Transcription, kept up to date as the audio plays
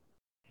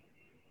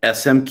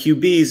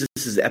SMQBs,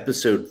 this is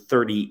episode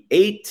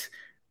 38.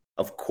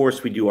 Of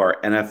course, we do our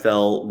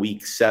NFL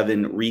Week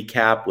 7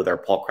 recap with our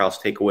Paul Krause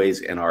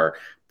takeaways and our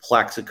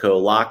Plaxico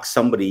lock.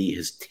 Somebody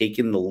has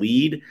taken the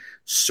lead,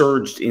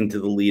 surged into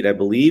the lead, I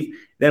believe.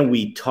 Then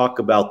we talk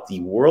about the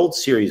World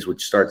Series,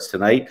 which starts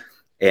tonight,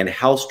 and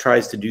House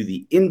tries to do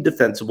the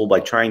indefensible by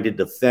trying to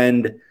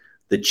defend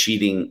the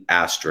cheating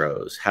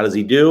Astros. How does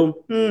he do?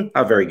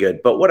 Not very good,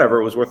 but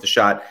whatever. It was worth a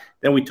shot.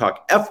 Then we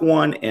talk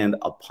F1 and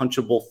a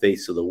punchable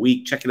face of the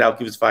week. Check it out.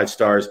 Give us 5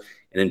 stars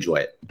and enjoy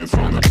it. It's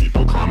on the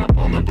people, climb up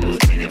on the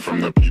booth, singing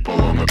from the people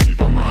on the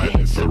people. My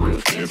hits the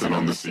roof, dancing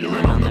on the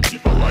ceiling on the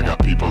people. I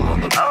got people on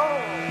the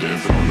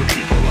dancing on the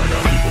people. I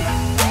got people.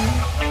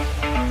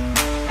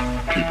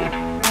 People.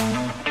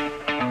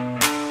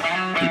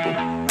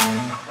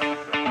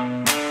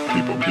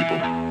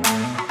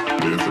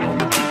 Dancing on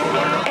the people.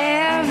 I got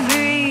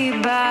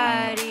everybody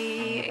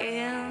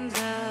in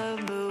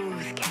the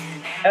booth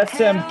can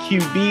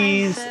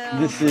SMQBs,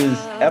 this is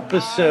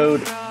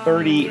episode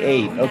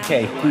 38.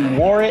 Okay, who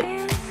wore it?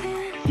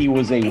 He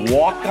was a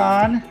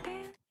walk-on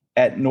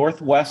at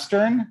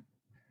Northwestern.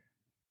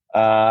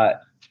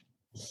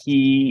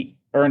 He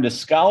earned a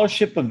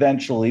scholarship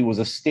eventually, was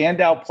a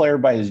standout player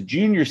by his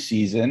junior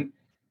season.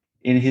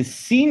 In his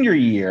senior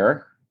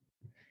year,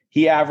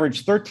 he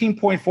averaged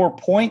 13.4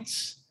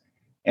 points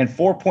and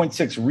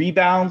 4.6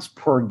 rebounds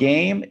per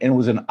game and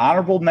was an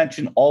honorable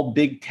mention All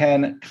Big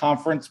Ten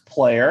Conference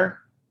player.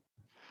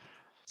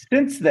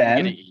 Since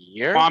then,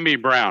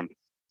 Kwame Brown.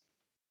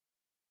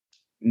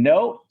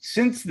 No,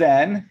 since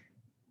then,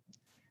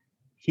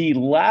 he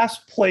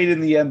last played in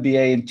the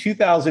NBA in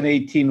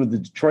 2018 with the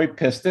Detroit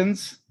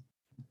Pistons.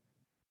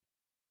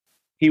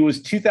 He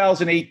was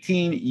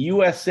 2018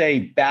 USA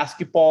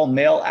Basketball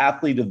Male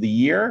Athlete of the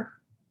Year.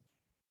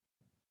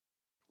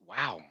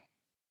 Wow.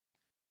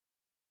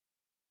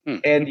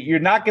 And you're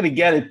not going to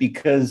get it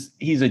because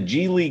he's a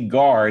G League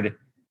guard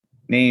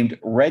named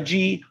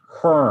Reggie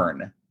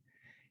Hearn.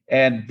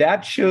 And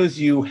that shows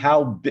you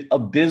how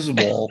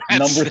abysmal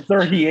number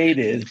 38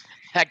 is.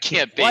 That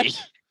can't be.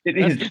 What? It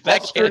is.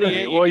 That can't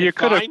be. Well, Well, you you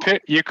could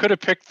have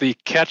could picked the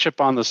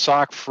ketchup on the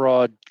sock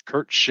fraud,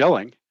 Kurt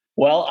Schilling.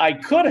 Well, I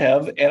could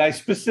have, and I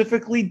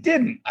specifically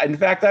didn't. In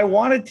fact, I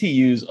wanted to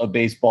use a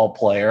baseball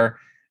player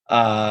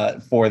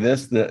for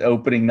this, the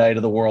opening night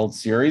of the World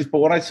Series. But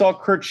when I saw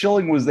Kurt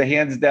Schilling was the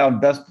hands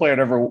down best player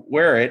to ever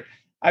wear it,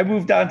 I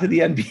moved on to the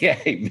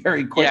NBA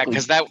very quickly. Yeah,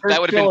 because that would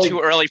have been too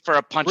early for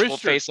a punchable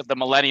Brewster. face of the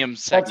Millennium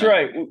segment. That's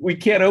right. We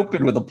can't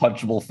open with a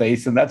punchable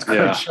face, and that's Kurt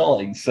Yeah.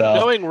 Schilling. So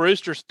Knowing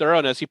Rooster's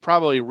thoroughness, he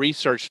probably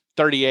researched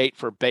 38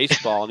 for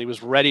baseball, and he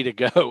was ready to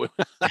go. Oh,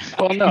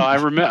 Well, no, I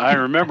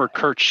remember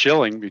Kurt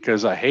Schilling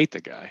because I hate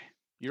the guy.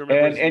 You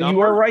remember his and you number?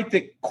 were right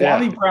that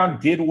Kwame Brown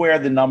did wear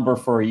the number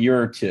for a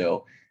year or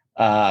two,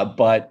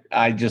 but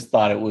I just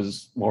thought it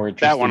was more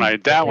interesting.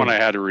 That one I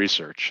had to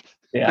research.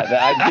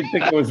 Yeah, I did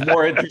think it was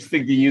more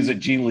interesting to use a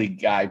G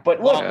League guy. But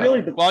look,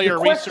 really, While you're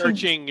question-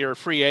 researching your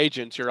free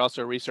agents, you're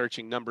also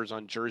researching numbers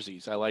on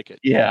jerseys. I like it.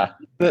 Yeah.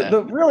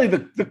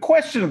 The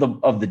question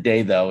of the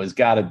day though has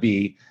got to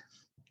be,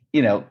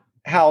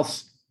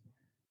 House.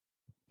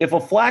 If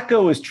a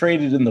Flacco is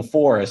traded in the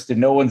forest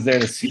and no one's there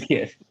to see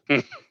it,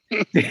 did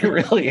it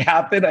really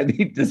happen? I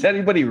mean, does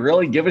anybody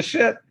really give a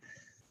shit?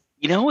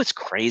 You know what's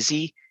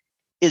crazy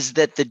is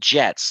that the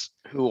Jets,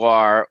 who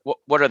are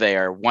what are they?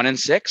 Are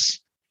 1-6?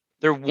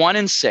 They're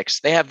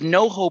 1-6. They have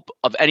no hope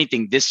of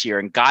anything this year,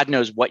 and God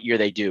knows what year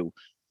they do.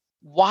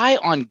 Why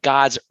on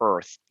God's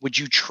earth would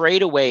you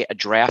trade away a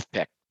draft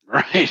pick?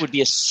 Right. It would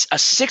be a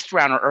 6th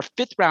rounder or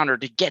 5th rounder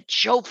to get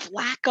Joe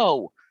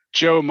Flacco.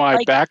 Joe,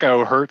 my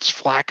backo hurts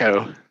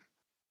Flacco.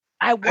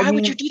 Why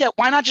would you do that?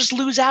 Why not just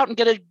lose out and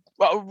get a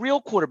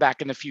real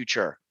quarterback in the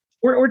future?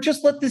 Or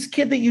just let this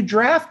kid that you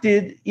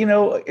drafted,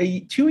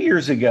 2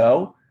 years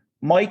ago,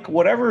 Mike,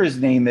 whatever his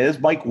name is,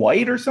 Mike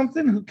White or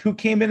something, who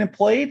came in and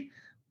played.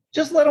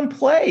 Just let him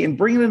play and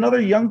bring in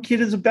another young kid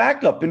as a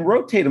backup and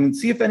rotate him and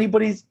see if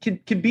anybody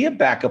can be a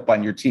backup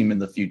on your team in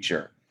the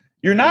future.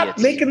 You're not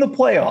making the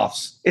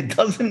playoffs. It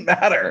doesn't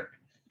matter.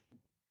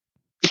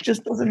 It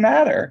just doesn't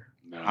matter.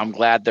 I'm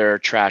glad their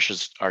trash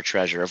is our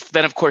treasure.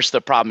 Then, of course,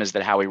 the problem is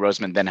that Howie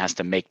Roseman then has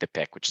to make the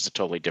pick, which is a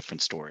totally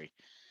different story.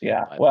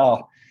 Yeah,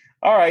 well,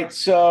 all right.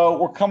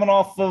 So we're coming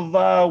off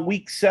of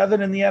week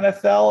 7 in the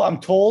NFL. I'm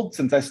told,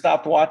 since I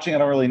stopped watching, I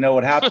don't really know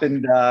what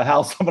happened.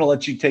 Hal, so I'm going to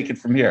let you take it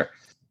from here.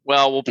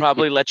 Well, we'll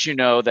probably let you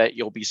know that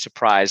you'll be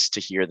surprised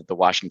to hear that the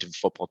Washington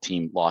football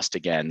team lost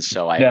again.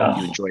 So I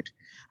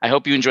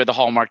hope you enjoyed the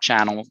Hallmark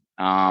Channel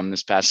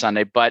this past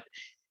Sunday. But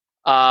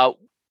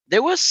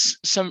there was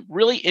some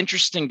really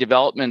interesting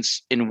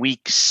developments in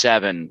week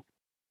 7.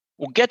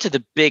 We'll get to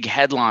the big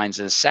headlines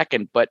in a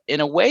second, but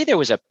in a way, there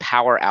was a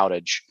power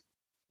outage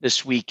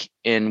this week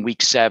in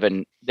week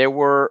 7. There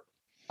were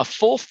a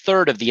full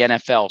third of the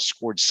NFL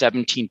scored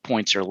 17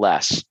 points or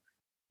less.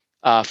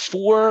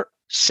 4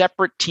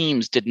 separate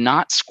teams did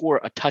not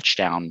score a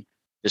touchdown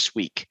this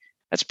week.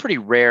 That's pretty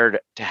rare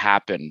to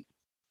happen.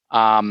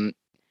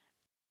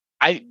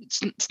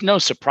 It's no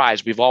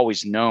surprise. We've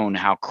always known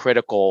how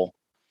critical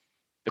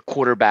the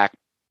quarterback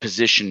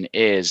position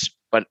is,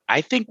 but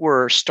I think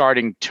we're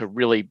starting to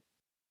really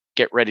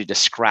get ready to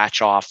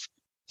scratch off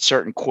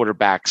certain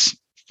quarterbacks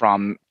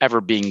from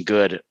ever being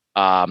good.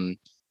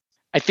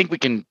 I think we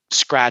can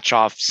scratch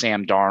off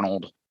Sam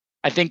Darnold.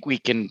 I think we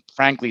can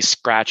frankly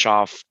scratch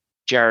off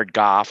Jared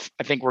Goff.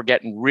 I think we're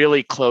getting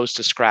really close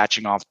to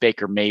scratching off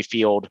Baker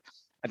Mayfield.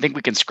 I think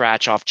we can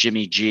scratch off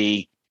Jimmy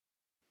G.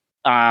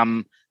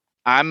 I'm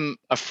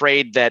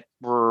afraid that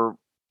we're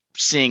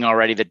seeing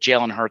already that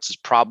Jalen Hurts is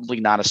probably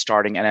not a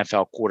starting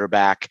NFL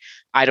quarterback.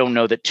 I don't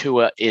know that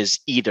Tua is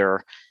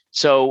either.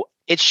 So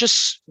it's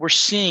just, we're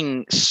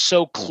seeing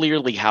so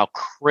clearly how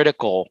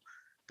critical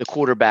the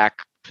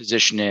quarterback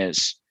position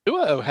is.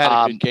 Tua had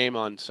a good game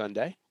on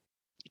Sunday.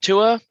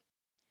 Tua,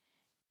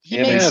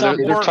 they're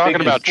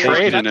talking about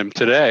trading him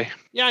today.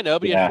 Yeah, I know,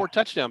 but he had 4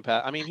 touchdown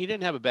passes. I mean, he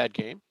didn't have a bad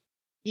game.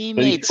 He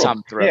made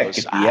some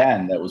throws at the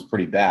end that was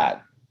pretty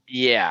bad.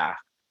 Yeah.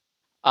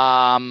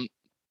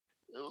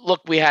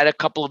 Look, we had a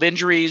couple of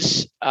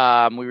injuries.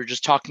 We were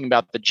just talking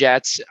about the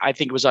Jets. I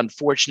think it was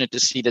unfortunate to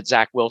see that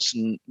Zach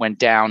Wilson went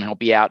down. He'll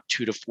be out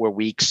 2 to 4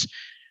 weeks.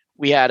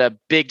 We had a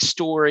big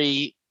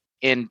story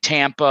in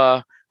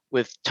Tampa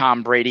with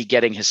Tom Brady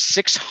getting his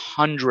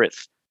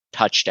 600th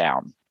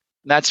touchdown.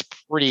 That's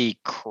pretty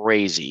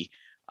crazy.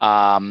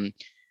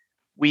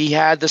 We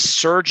had the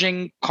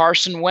surging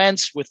Carson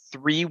Wentz with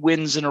 3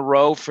 wins in a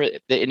row for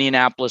the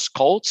Indianapolis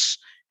Colts.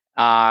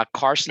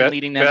 Carson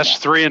leading them.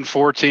 Best 3 and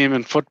 4 team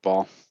in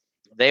football.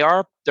 They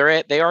are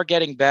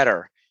getting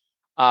better.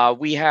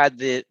 We had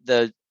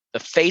the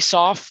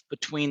face-off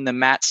between the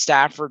Matt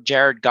Stafford,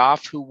 Jared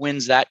Goff, who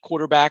wins that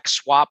quarterback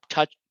swap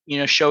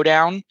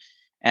showdown.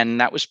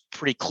 And that was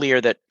pretty clear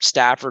that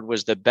Stafford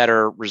was the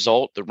better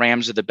result. The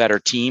Rams are the better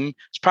team.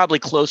 It's probably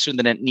closer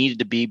than it needed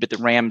to be, but the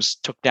Rams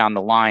took down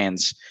the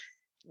Lions.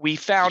 We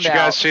found out. Did you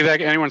guys see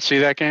that? Anyone see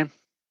that game?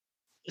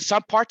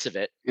 Some parts of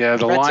it. Yeah,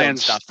 the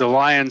Lions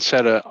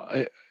had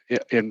I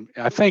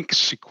think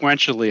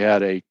sequentially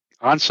had a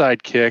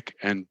onside kick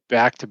and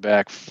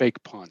back-to-back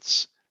fake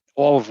punts,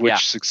 all of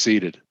which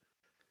succeeded.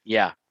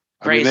 Yeah.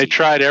 Crazy. I mean, they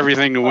tried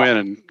everything to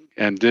win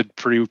and did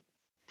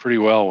pretty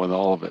well with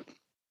all of it.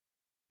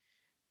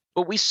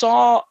 But we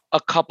saw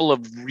a couple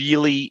of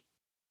really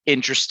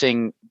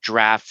interesting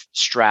draft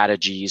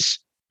strategies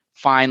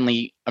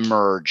finally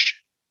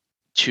emerge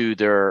to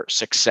their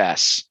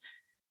success.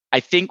 I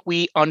think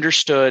we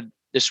understood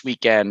this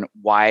weekend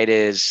why it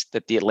is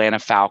that the Atlanta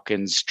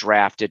Falcons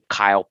drafted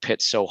Kyle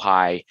Pitts so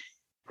high.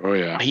 Oh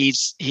yeah.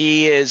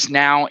 He is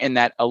now in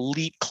that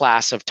elite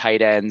class of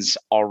tight ends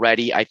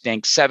already. I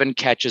think 7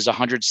 catches,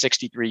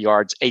 163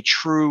 yards, a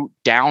true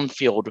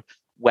downfield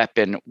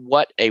weapon.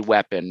 What a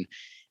weapon.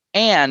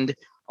 And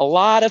a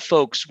lot of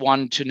folks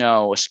want to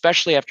know,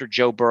 especially after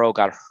Joe Burrow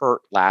got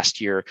hurt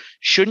last year,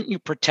 shouldn't you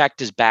protect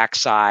his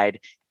backside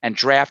and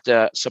draft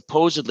a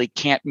supposedly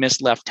can't miss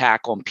left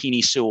tackle in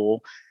Penei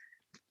Sewell?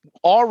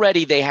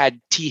 Already they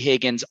had T.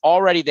 Higgins.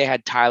 Already they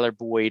had Tyler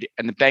Boyd.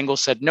 And the Bengals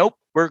said, nope,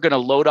 we're going to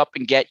load up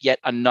and get yet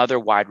another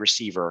wide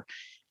receiver,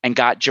 and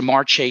got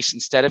Jamar Chase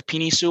instead of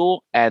Penei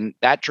Sewell. And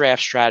that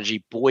draft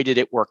strategy, boy, did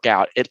it work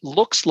out. It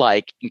looks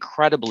like,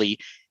 incredibly,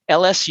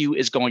 LSU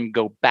is going to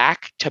go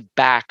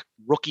back-to-back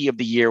Rookie of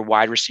the Year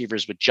wide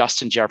receivers with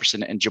Justin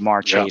Jefferson and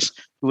Jamar Chase,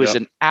 who is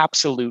an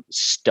absolute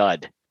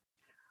stud.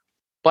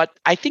 But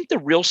I think the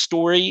real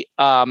story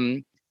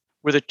were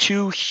the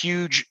 2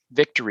 huge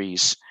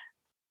victories.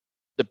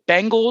 The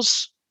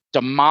Bengals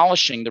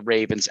demolishing the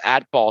Ravens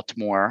at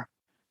Baltimore,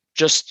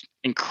 just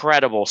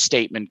incredible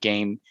statement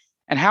game.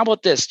 And how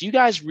about this? Do you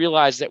guys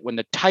realize that when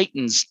the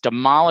Titans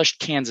demolished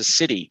Kansas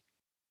City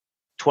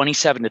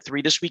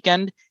 27-3 this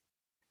weekend,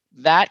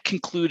 that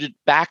concluded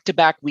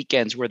back-to-back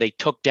weekends where they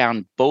took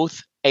down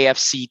both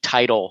AFC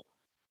title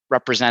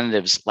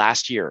representatives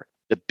last year,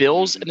 the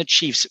Bills and the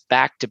Chiefs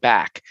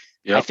back-to-back.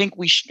 Yep.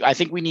 I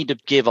think we need to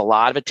give a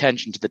lot of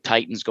attention to the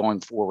Titans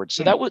going forward.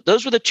 So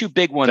those were the 2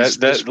 big ones.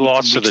 That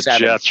loss to the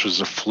Jets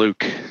was a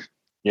fluke.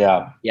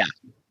 Yeah.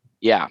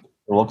 It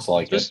looks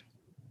like it.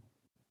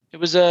 It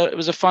was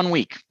a fun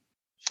week.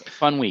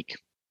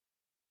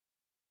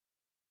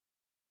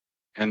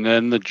 And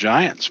then the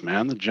Giants,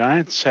 man. The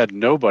Giants had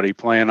nobody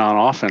playing on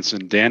offense,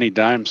 and Danny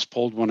Dimes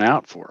pulled one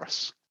out for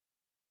us.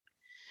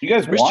 You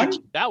guys won?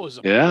 That was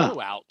a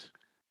blowout.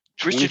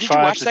 Did you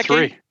watch that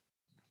game?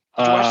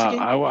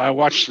 I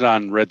watched it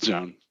on Red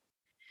Zone.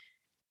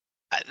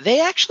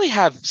 They actually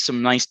have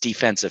some nice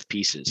defensive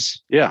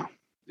pieces. Yeah.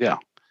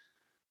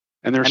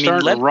 And they're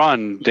starting to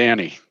run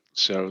Danny.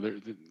 So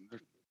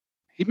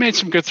he made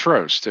some good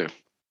throws too.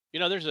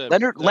 You know, there's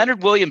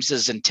Leonard Williams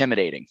is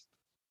intimidating.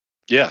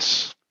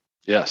 Yes.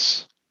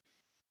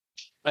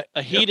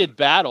 A heated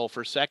battle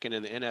for second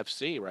in the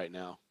NFC right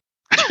now.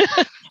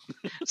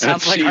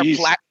 Sounds like our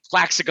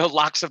Plaxico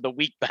Locks of the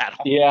Week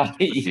battle. Yeah.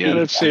 The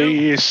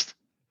NFC East.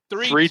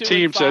 3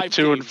 teams at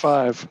 2 and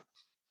 5.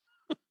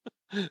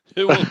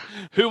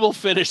 Who will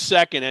finish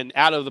second and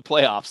out of the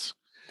playoffs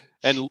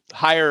and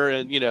higher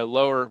and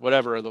lower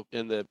whatever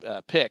in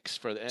the picks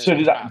for the. So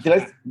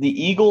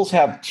the Eagles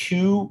have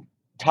 2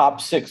 top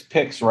 6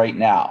 picks right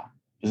now?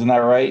 Isn't that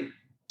right?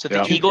 So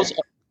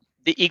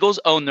the Eagles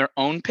own their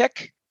own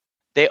pick.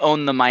 They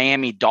own the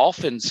Miami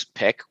Dolphins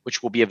pick,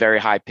 which will be a very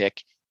high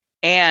pick.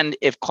 And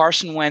if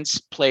Carson Wentz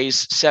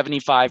plays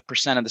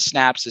 75% of the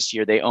snaps this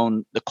year, they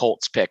own the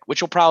Colts pick,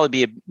 which will probably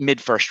be a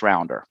mid-first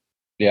rounder.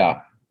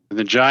 Yeah.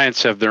 The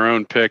Giants have their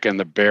own pick and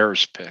the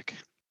Bears pick.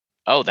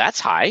 Oh, that's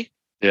high.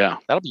 Yeah.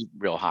 That'll be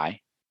real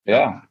high.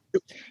 Yeah.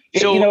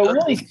 So, it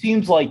really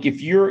seems like if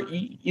you're,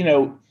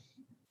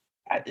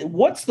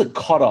 what's the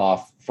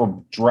cutoff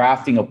for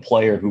drafting a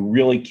player who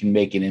really can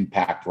make an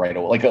impact right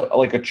away?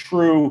 Like a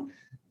true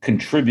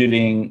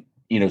contributing,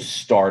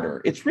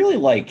 starter. It's really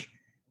like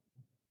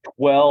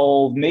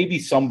 12, maybe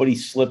somebody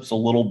slips a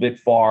little bit,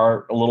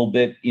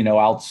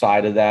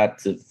 outside of that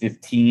to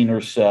 15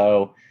 or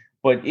so.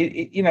 But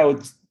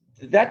it's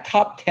that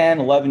top 10,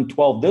 11,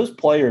 12, those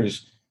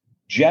players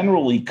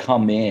generally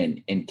come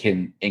in and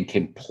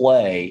can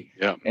play,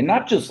 and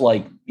not just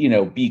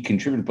be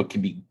contributed, but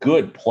can be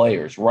good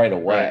players right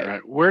away.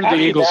 Right. Where did the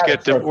Eagles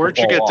get? Where'd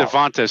you get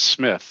Devonta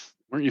Smith?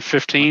 Weren't you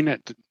 15?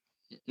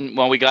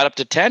 Well, we got up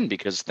to 10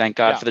 because thank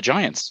God for the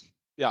Giants.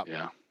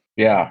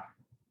 Yeah.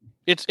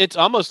 It's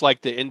almost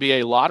like the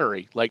NBA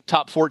lottery. Like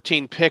top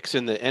 14 picks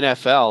in the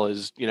NFL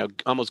is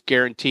almost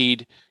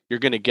guaranteed you're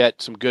going to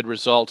get some good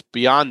results.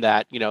 Beyond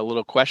that, a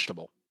little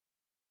questionable.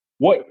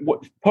 What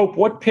Pope?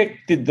 What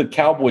pick did the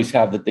Cowboys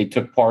have that they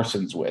took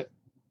Parsons with?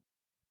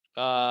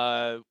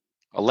 11.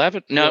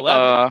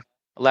 No,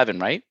 11,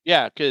 right?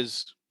 Yeah,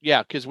 because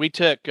we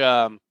took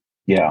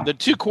the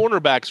two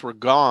cornerbacks were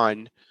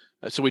gone,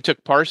 so we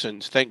took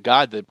Parsons. Thank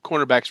God the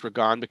cornerbacks were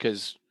gone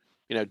because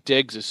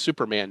Diggs is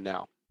Superman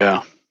now.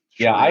 Yeah,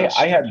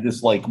 I had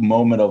this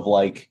moment of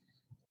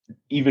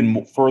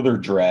even further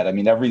dread. I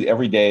mean,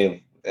 every day of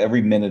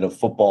every minute of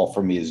football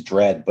for me is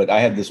dread, but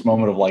I had this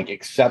moment of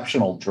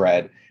exceptional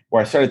dread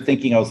where I started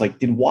thinking, I was like,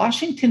 did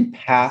Washington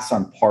pass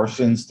on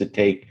Parsons to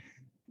take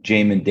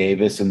Jamin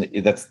Davis? And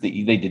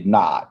they did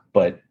not,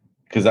 but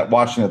because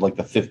Washington had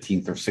the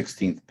 15th or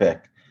 16th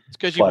pick. It's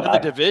because you won the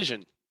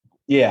division.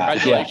 Yeah,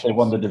 they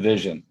won the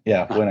division.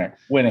 Yeah,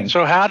 winning.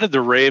 So how did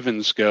the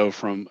Ravens go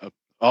from an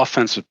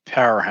offensive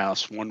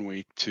powerhouse one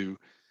week to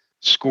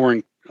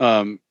scoring?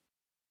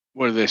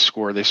 What did they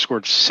score? They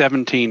scored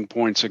 17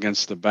 points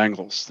against the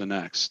Bengals the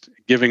next,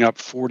 giving up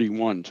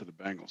 41 to the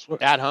Bengals.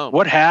 At home.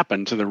 What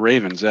happened to the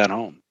Ravens at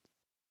home?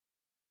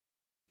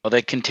 Well,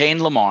 they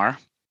contained Lamar.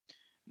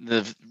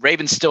 The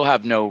Ravens still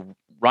have no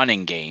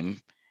running game.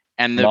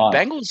 And the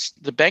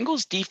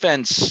Bengals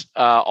defense,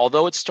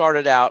 although it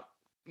started out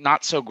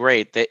not so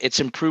great, it's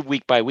improved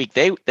week by week.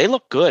 They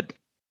look good.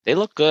 They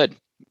look good.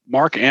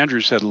 Mark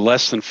Andrews had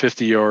less than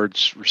 50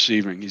 yards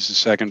receiving. He's the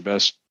second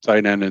best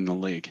tight end in the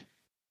league.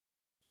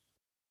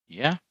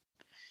 Yeah.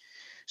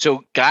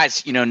 So,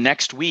 guys,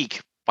 next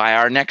week, by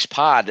our next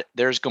pod,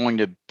 there's going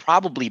to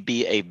probably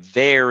be a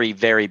very,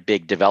 very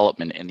big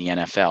development in the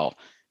NFL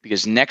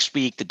because next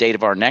week, the date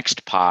of our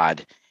next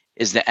pod,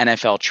 is the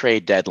NFL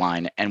trade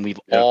deadline, and we've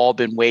all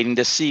been waiting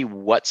to see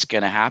what's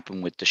going to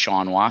happen with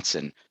Deshaun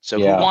Watson. So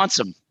who wants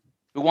him?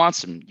 Who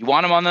wants him? You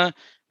want him on the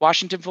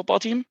Washington football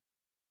team?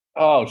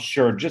 Oh,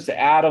 sure. Just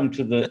add him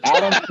to the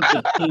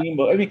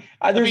team. I mean,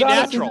 there's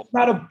honestly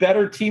not a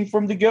better team for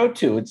him to go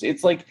to.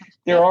 It's like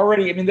they're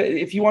already. I mean,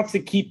 if he wants to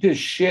keep his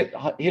shit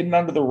hidden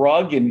under the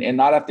rug and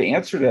not have to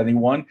answer to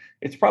anyone,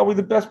 it's probably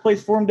the best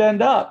place for him to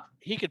end up.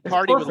 He could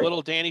party with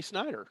little Danny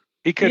Snyder.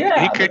 He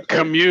could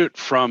commute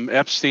from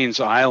Epstein's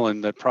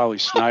Island that probably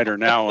Snyder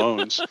now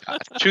owns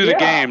to the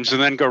games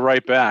and then go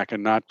right back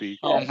and not be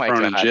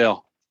thrown in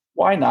jail.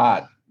 Why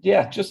not?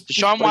 Yeah,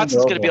 Deshaun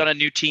Watson's going to be on a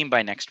new team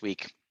by next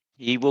week.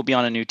 He will be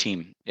on a new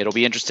team. It'll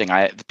be interesting.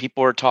 The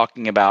people are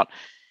talking about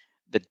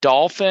the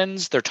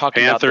Dolphins. They're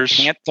talking Panthers.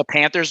 About the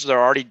Panthers.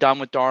 They're already done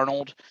with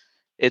Darnold.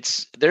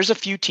 There's a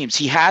few teams.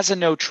 He has a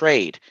no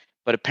trade,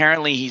 but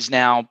apparently he's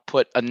now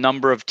put a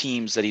number of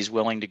teams that he's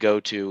willing to go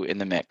to in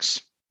the mix.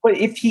 But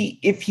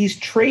if he's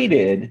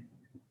traded,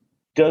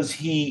 does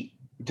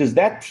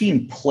that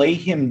team play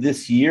him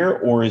this year,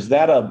 or is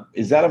that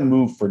a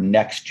move for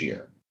next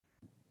year?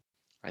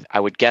 I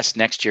would guess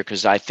next year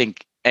because I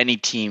think any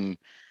team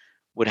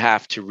would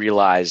have to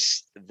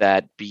realize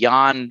that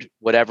beyond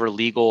whatever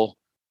legal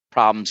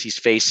problems he's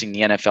facing,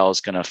 the NFL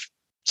is going to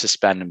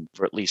suspend him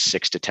for at least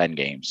 6 to 10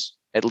 games,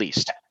 at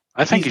least.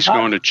 I think he's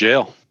going to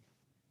jail.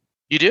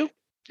 You do?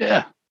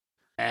 Yeah.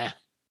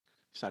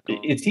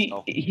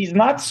 He's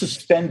not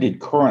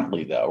suspended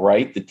currently, though,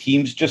 right? The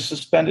team's just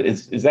suspended.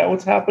 Is that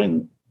what's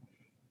happening?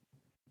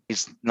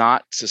 He's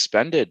not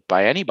suspended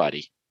by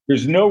anybody.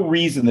 There's no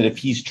reason that if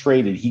he's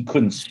traded, he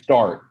couldn't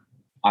start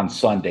on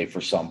Sunday for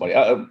somebody.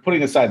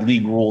 Putting aside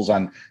league rules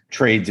on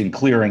trades and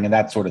clearing and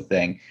that sort of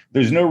thing,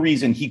 there's no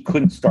reason he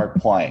couldn't start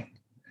playing.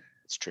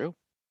 It's true.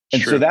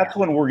 So that's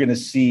when we're going to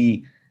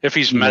see if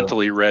he's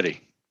mentally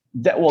ready. He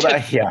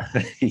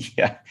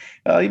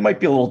might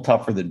be a little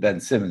tougher than Ben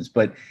Simmons,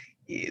 but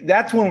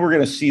that's when we're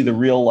going to see the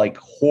real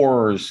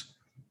horrors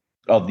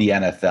of the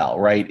NFL,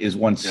 right? Is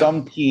when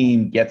some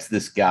team gets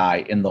this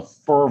guy in the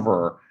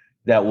fervor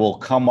that will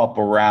come up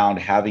around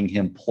having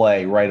him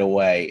play right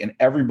away, and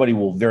everybody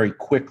will very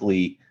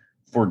quickly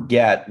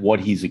forget what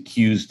he's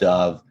accused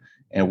of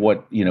and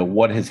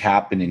what has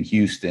happened in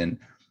Houston.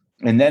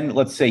 And then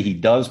let's say he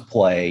does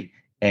play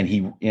and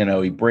he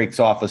breaks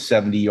off a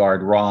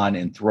 70-yard run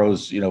and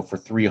throws, for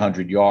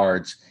 300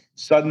 yards.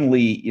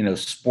 Suddenly,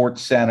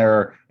 Sports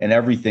Center and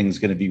everything's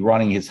going to be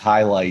running his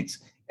highlights,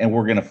 and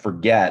we're going to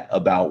forget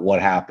about what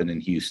happened in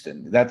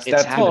Houston. It's the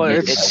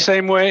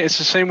same way. It's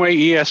the same way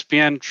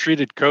ESPN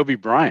treated Kobe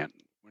Bryant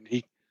when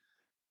he,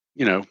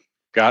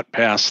 got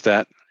past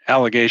that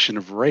allegation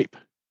of rape.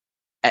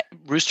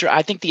 Rooster,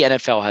 I think the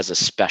NFL has a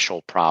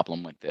special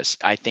problem with this.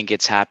 I think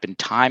it's happened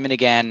time and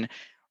again.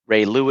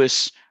 Ray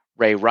Lewis,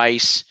 Ray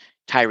Rice,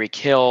 Tyreek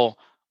Hill,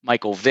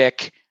 Michael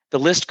Vick. The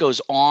list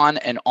goes on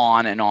and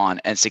on and on.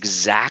 And it's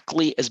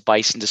exactly as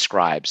Bison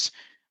describes.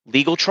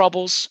 Legal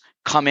troubles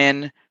come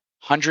in,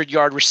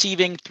 100-yard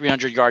receiving,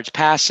 300 yards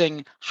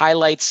passing,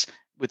 highlights.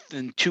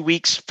 Within 2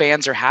 weeks,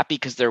 fans are happy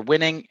because they're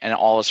winning, and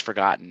all is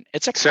forgotten.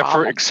 It's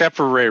except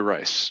for Ray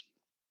Rice.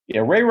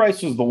 Yeah, Ray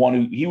Rice was the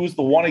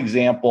one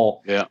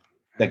example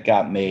that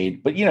got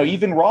made. But,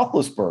 even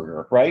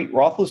Roethlisberger, right?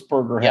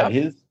 Roethlisberger had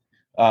his,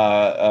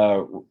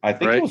 I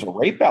think it was a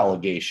rape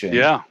allegation.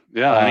 Yeah.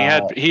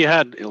 And he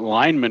had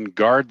linemen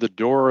guard the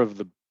door of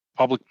the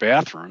public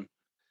bathroom.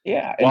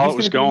 Yeah. While it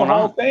was going on.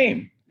 Hall of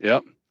Fame.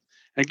 Yep.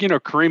 And,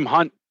 Kareem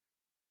Hunt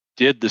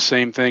did the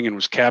same thing and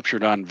was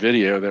captured on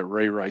video that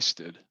Ray Rice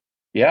did.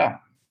 Yeah.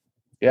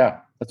 Yeah,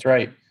 that's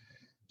right.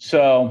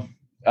 So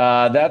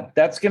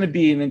that's going to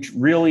be a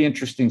really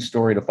interesting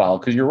story to follow,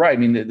 because you're right. I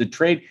mean, the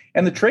trade,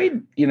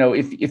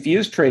 if he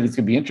is traded, it's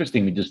going to be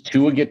interesting. Does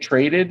Tua get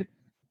traded?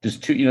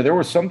 There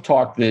was some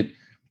talk that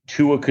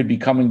Tua could be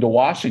coming to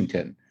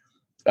Washington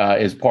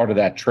as part of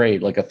that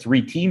trade, like a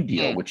 3-team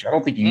deal, which I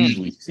don't think you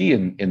usually see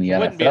in the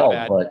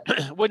NFL.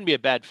 But wouldn't be a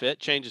bad fit.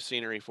 Change of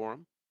scenery for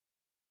him.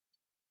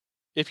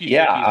 If you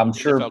I'm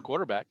sure NFL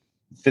quarterback,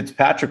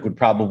 Fitzpatrick would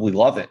probably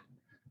love it.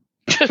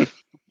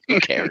 Who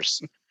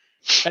cares?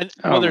 And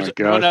there's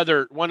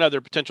one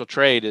other potential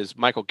trade is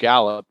Michael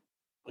Gallup,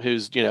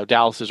 who's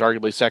Dallas's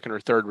arguably second or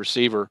third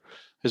receiver,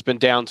 has been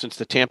down since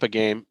the Tampa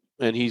game,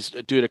 and he's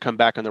due to come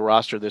back on the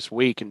roster this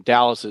week. And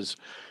Dallas is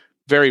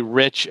very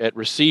rich at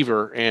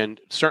receiver and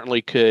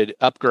certainly could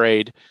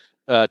upgrade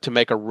to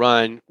make a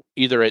run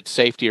either at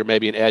safety or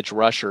maybe an edge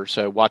rusher.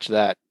 So watch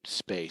that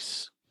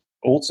space.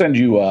 We'll send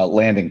you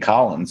Landon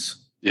Collins.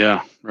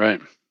 Yeah, right.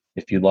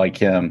 If you'd like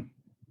him,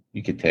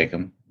 you could take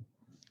him.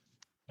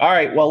 All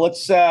right. Well,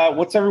 what's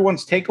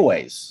everyone's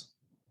takeaways?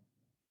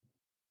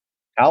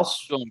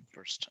 House? Going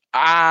first.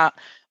 My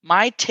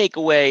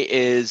takeaway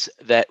is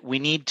that we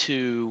need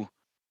to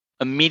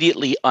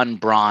immediately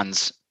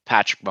unbronze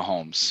Patrick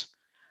Mahomes.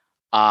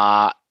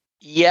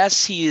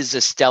 Yes, he is a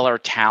stellar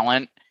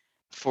talent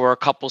for a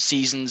couple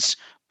seasons,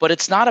 but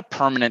it's not a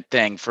permanent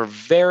thing. For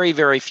very,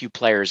 very few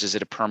players is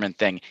it a permanent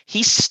thing.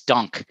 He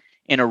stunk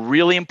in a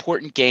really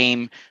important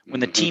game when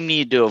the team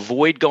needed to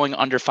avoid going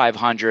under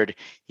 500.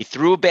 He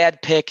threw a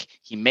bad pick.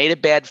 He made a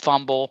bad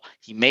fumble.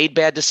 He made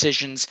bad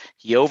decisions.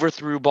 He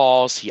overthrew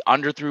balls. He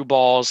underthrew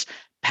balls.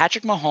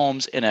 Patrick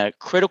Mahomes in a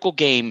critical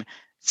game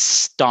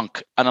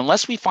stunk. And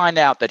unless we find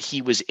out that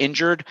he was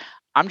injured,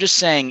 I'm just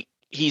saying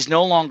he's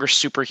no longer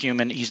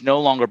superhuman. He's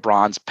no longer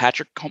bronze.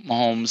 Patrick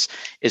Mahomes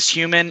is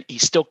human.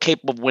 He's still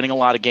capable of winning a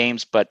lot of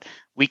games, but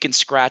we can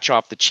scratch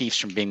off the Chiefs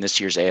from being this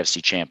year's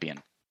AFC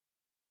champion.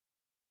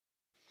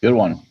 Good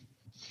one.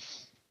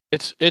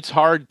 It's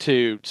hard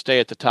to stay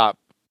at the top.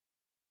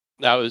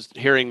 I was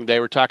hearing they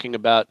were talking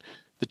about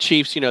the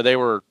Chiefs. They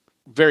were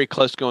very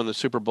close to going to the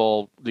Super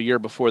Bowl the year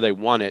before they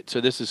won it.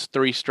 So this is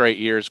 3 straight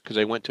years because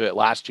they went to it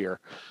last year,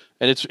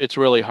 and it's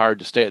really hard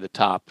to stay at the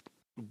top.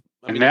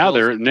 And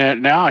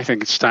now I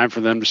think it's time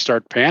for them to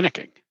start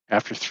panicking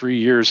after 3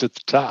 years at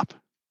the top.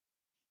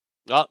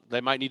 Well, they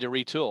might need to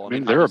retool. I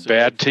mean, they're a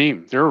bad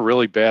team. They're a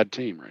really bad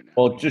team right now.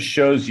 Well, it just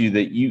shows you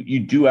that you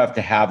do have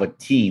to have a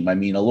team. I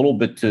mean, a little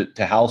bit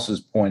to House's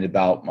point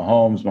about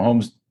Mahomes.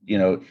 Mahomes,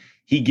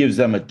 he gives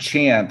them a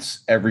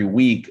chance every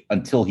week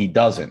until he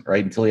doesn't,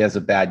 right? Until he has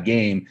a bad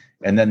game,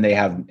 and then they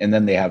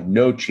have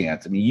no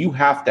chance. I mean, you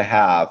have to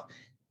have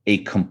a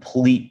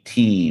complete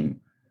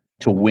team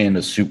to win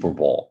a Super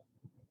Bowl.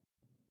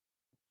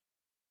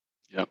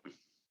 Yep.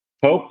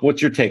 Pope,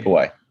 what's your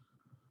takeaway?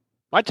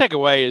 My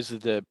takeaway is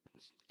that the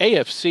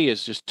AFC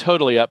is just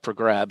totally up for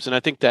grabs. And I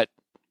think that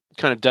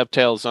kind of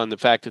dovetails on the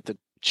fact that the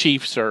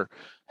Chiefs are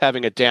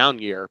having a down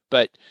year.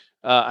 But,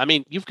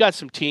 you've got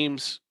some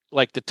teams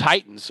like the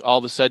Titans all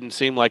of a sudden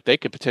seem like they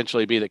could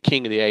potentially be the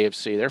king of the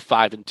AFC. They're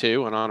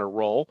 5-2 and on a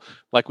roll.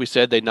 Like we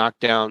said, they knocked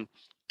down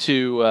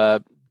 2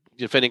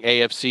 defending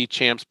AFC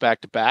champs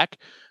back-to-back.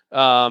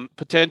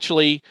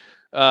 Potentially,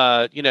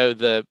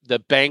 the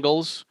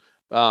Bengals,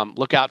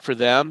 look out for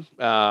them.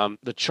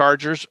 The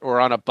Chargers are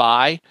on a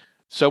bye.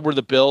 So were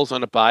the Bills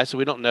on a bye. So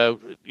we don't know,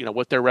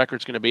 what their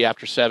record's going to be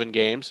after 7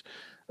 games.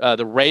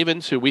 The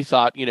Ravens, who we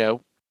thought,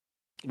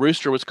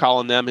 Rooster was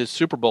calling them his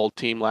Super Bowl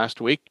team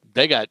last week.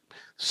 They got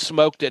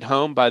smoked at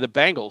home by the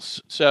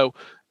Bengals. So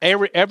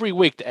every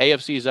week the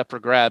AFC is up for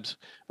grabs.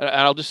 And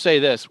I'll just say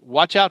this,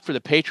 watch out for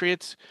the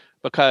Patriots.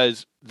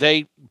 because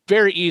they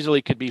very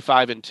easily could be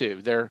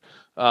 5-2. They're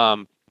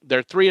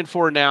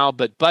 3-4 now,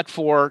 but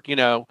for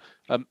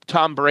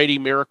Tom Brady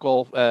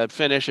miracle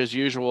finish as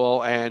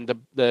usual, and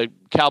the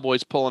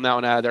Cowboys pulling that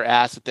one out of their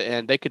ass at the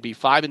end, they could be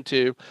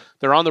 5-2.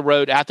 They're on the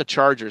road at the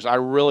Chargers. I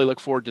really look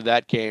forward to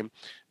that game.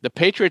 The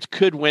Patriots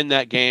could win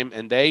that game,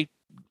 and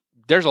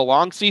there's a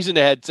long season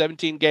ahead,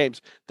 17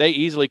 games. They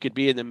easily could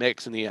be in the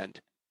mix in the end.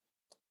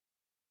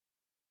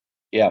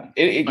 Yeah,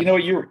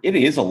 it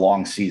is a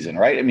long season,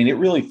 right? I mean, it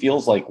really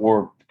feels like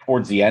we're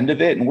towards the end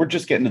of it, and we're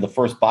just getting to the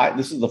first bye.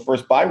 This is the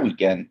first bye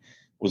weekend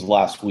was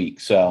last week,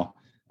 so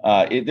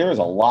there is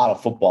a lot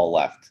of football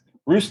left.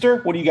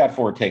 Rooster, what do you got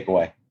for a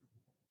takeaway?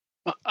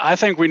 I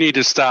think we need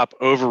to stop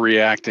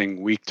overreacting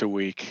week to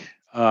week.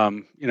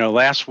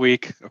 Last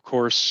week, of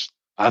course,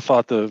 I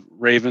thought the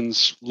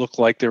Ravens looked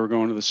like they were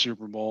going to the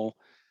Super Bowl,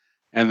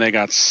 and they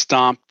got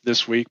stomped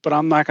this week. But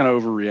I'm not going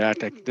to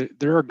overreact.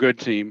 They're a good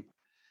team.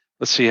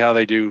 Let's see how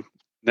they do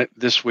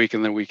this week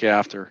and the week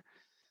after.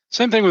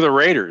 Same thing with the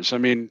Raiders. I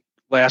mean,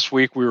 last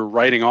week we were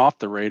writing off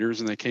the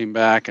Raiders, and they came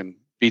back and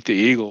beat the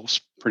Eagles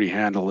pretty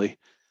handily.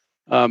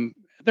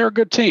 They're a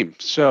good team.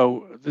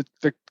 So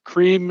the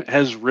cream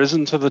has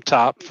risen to the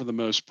top for the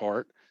most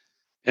part,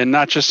 and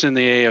not just in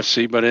the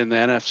AFC, but in the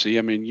NFC.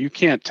 I mean, you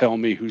can't tell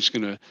me who's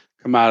going to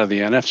come out of the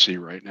NFC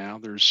right now.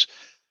 There's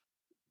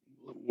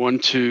 1,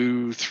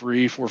 2,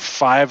 3, 4,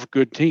 5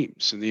 good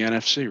teams in the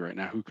NFC right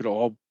now who could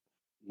all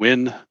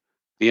win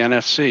the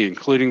NFC,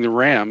 including the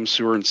Rams,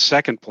 who are in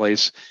second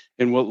place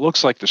in what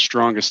looks like the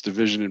strongest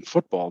division in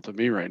football to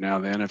me right now,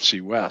 the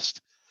NFC West.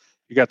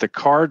 You got the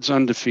Cards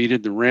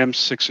undefeated, the Rams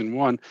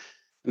 6-1, and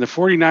the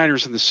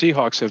 49ers and the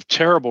Seahawks have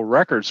terrible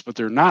records, but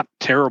they're not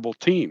terrible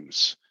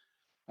teams.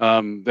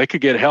 They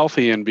could get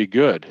healthy and be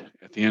good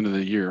at the end of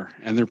the year,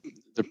 and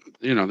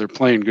they're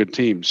playing good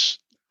teams,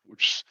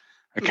 which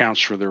accounts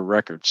for their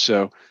records.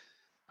 So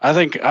I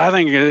think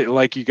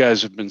like you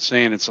guys have been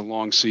saying, it's a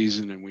long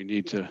season, and we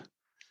need to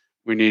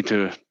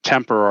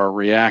temper our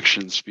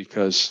reactions,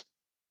 because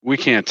we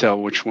can't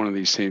tell which one of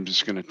these teams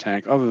is going to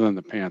tank, other than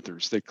the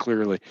Panthers. They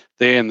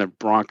and the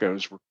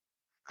Broncos were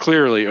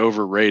clearly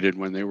overrated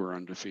when they were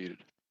undefeated.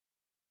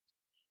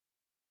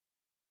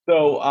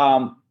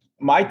 So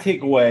my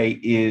takeaway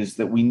is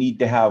that we need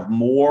to have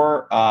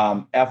more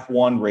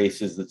F1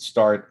 races that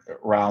start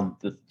around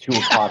the 2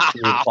 o'clock,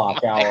 3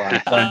 o'clock hour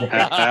on Sunday,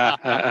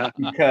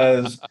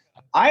 because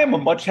I am a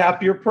much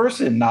happier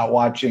person not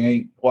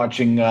watching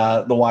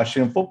the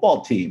Washington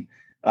football team.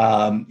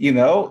 My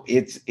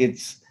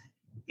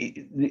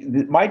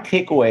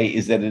takeaway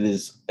is that it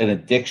is an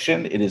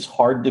addiction. It is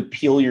hard to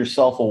peel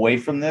yourself away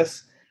from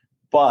this,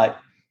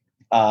 but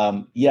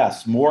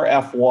yes, more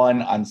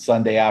F1 on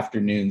Sunday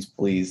afternoons,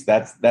 please.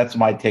 That's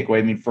my takeaway.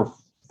 I mean, for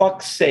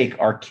fuck's sake,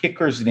 our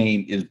kicker's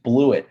name is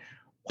Blewett.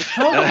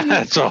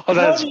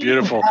 That's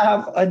beautiful.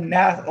 Have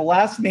a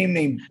last name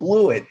named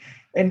Blewett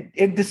and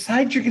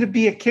decide you're going to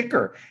be a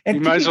kicker. And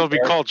you might as well be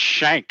called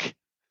Shank.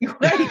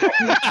 Right.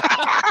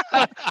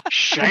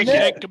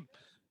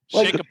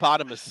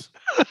 Shankopotamus.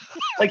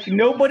 Like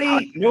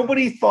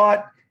nobody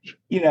thought,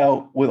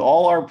 with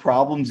all our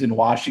problems in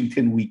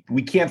Washington,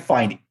 we can't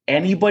find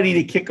anybody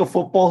to kick a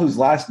football whose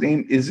last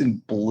name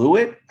isn't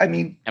Blewett. I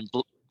mean,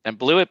 and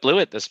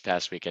Blewett this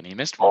past weekend. He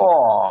missed one.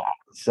 Oh,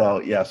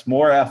 so yes,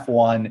 more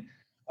F1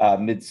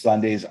 mid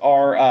Sundays.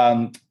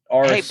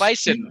 Hey,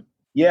 Bison.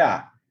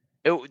 Yeah.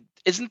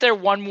 Isn't there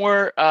one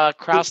more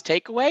Krause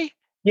takeaway?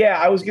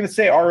 Yeah, I was going to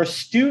say our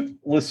astute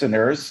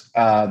listeners,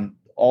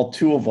 all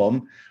 2 of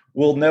them,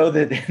 will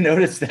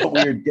notice that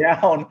we're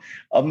down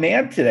a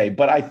man today.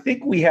 But I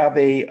think we have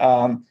a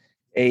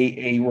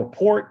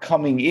report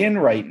coming in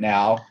right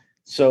now.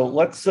 So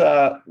let's,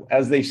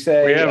 as they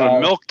say, we have a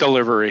milk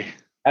delivery.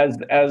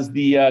 As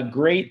the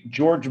great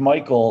George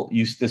Michael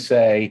used to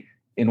say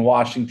in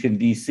Washington,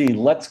 D.C.,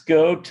 let's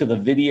go to the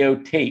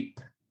videotape.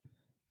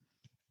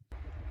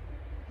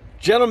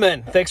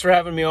 Gentlemen, thanks for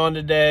having me on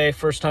today.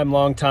 First time,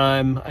 long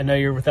time. I know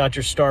you're without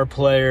your star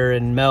player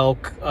in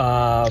Melk,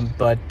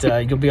 but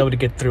you'll be able to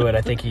get through it.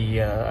 I think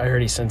I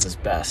heard he sends his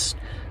best.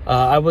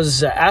 I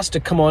was asked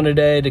to come on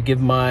today to give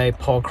my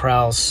Paul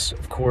Krause,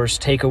 of course,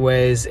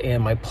 takeaways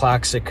and my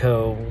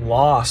Plaxico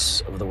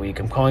loss of the week.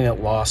 I'm calling it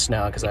loss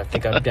now because I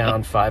think I'm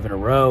down 5 in a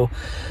row.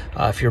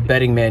 If you're a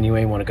betting man, you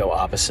may want to go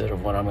opposite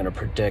of what I'm going to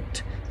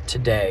predict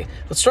today.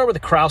 Let's start with the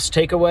Krause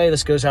takeaway.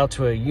 This goes out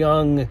to a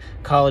young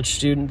college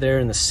student there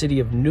in the city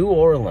of New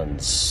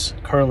Orleans,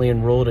 currently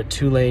enrolled at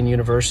Tulane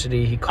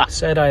University. He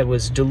said I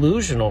was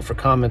delusional for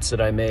comments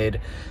that I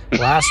made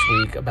last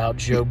week about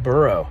Joe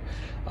Burrow.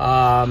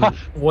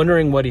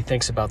 Wondering what he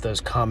thinks about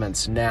those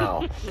comments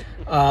now.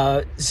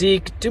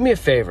 Zeke, do me a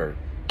favor.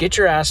 Get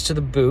your ass to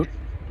the boot,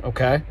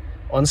 okay,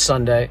 on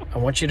Sunday. I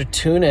want you to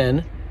tune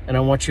in, and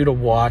I want you to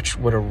watch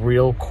what a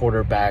real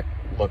quarterback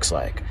looks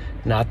like.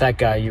 Not that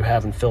guy you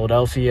have in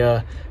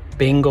Philadelphia.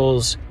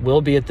 Bengals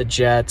will be at the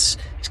Jets.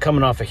 He's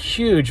coming off a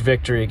huge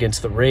victory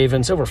against the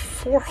Ravens, over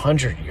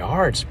 400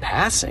 yards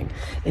passing.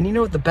 And you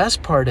know what the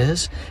best part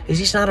is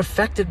he's not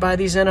affected by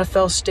these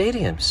NFL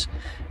stadiums.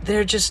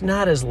 they're just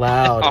not as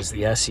loud as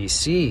the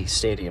SEC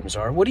stadiums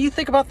are. What do you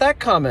think about that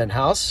comment,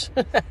 House?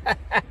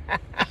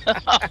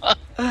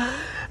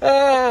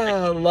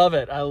 I love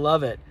it. I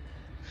love it.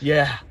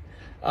 Yeah.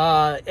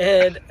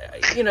 And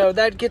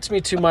that gets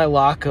me to my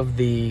lock of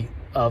the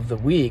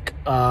week.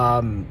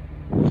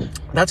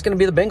 That's going to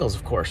be the Bengals,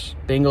 of course.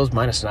 Bengals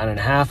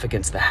 -9.5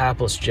 against the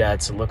hapless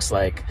Jets. It looks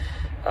like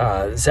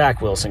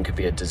Zach Wilson could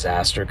be a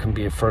disaster, can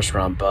be a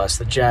first-round bust.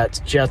 The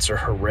Jets are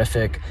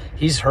horrific.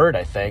 He's hurt,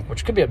 I think,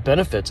 which could be a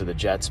benefit to the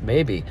Jets,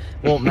 maybe.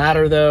 Won't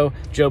matter, though.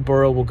 Joe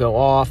Burrow will go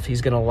off.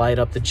 He's going to light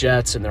up the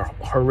Jets, and their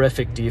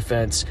horrific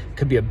defense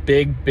could be a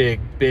big, big,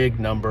 big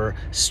number.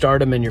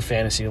 Start him in your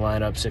fantasy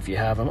lineups if you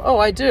have him. Oh,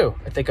 I do.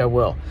 I think I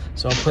will.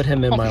 So I'll put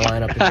him in my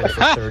lineup and go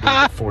for 30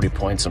 to 40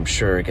 points, I'm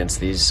sure, against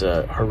these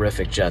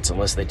horrific Jets,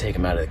 unless they take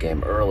him out of the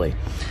game early.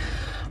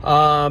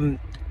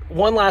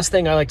 One last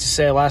thing I like to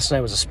say, last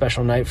night was a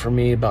special night for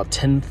me. About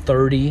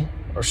 10:30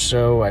 or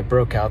so, I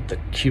broke out the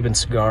Cuban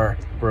cigar,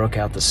 broke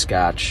out the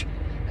scotch,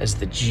 as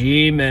the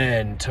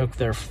G-Men took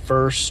their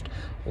first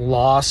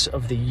loss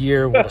of the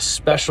year. What a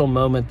special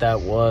moment that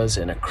was,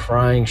 and a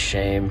crying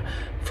shame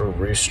for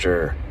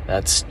Rooster.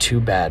 That's too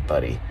bad,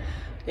 buddy.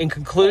 In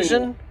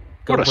conclusion,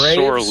 go what a Braves,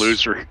 sore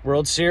loser.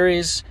 World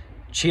Series,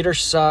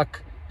 cheaters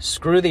suck,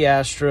 screw the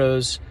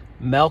Astros,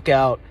 milk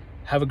out,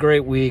 have a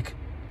great week.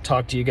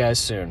 Talk to you guys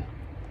soon.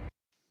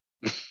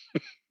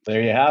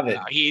 There you have it.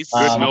 He's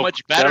so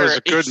much better.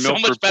 He's so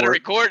much better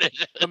recorded.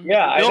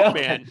 Yeah, I know.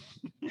 Milkman.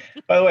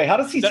 By the way, how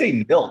does he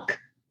say milk?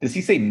 Does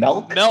he say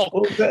milk? Milk.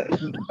 What was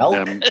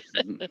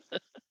that?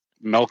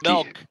 Milk.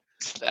 Milky.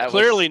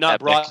 Clearly not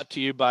epic. brought to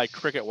you by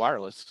Cricket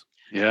Wireless.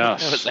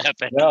 Yes. That was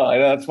epic. No, I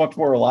know, it's much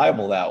more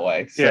reliable that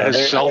way. So Yeah, his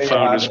there cell you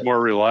phone have is it. more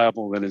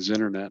reliable than his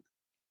internet.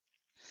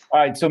 All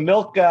right, so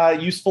Milk,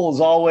 useful as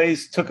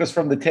always, took us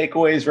from the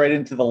takeaways right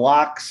into the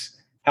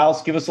locks.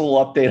 House, give us a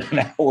little update on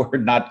how we're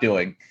not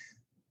doing.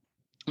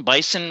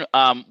 Bison,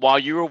 while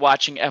you were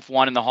watching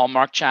F1 in the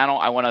Hallmark Channel,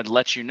 I want to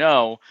let you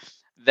know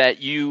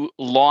that you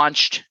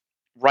launched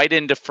right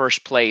into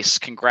first place.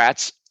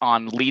 Congrats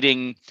on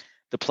leading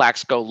the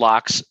Plaxico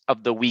Locks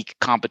of the Week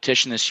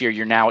competition this year.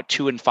 You're now at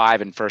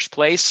 2-5 in first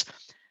place.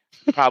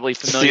 Probably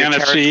familiar It's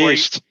the NFC territory.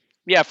 East.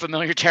 Yeah,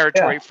 familiar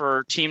territory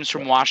for teams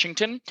from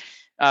Washington,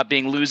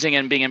 losing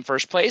and being in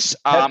first place.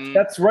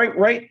 That's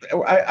right.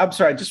 I'm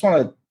sorry. I just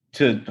want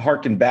to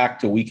harken back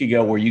to a week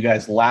ago where you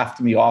guys laughed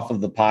me off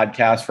of the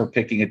podcast for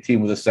picking a team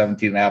with a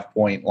 17.5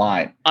 point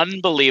line.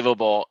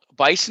 Unbelievable.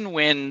 Bison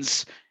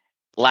wins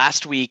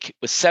last week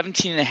with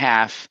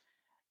 17.5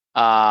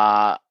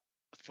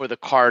 for the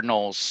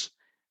Cardinals.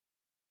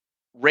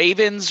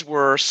 Ravens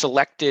were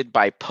selected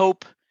by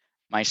Pope,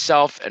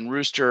 myself, and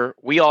Rooster.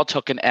 We all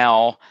took an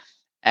L,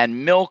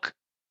 and Milk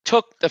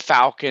took the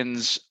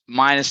Falcons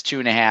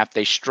 -2.5.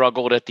 They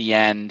struggled at the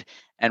end,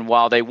 and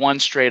while they won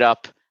straight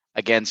up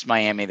against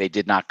Miami, they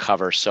did not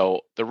cover.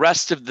 So the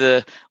rest of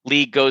the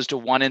league goes to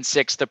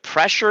 1-6. The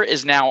pressure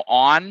is now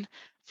on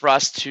for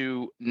us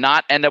to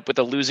not end up with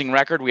a losing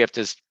record. We have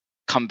to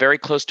come very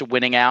close to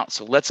winning out.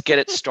 So let's get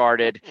it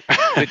started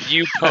with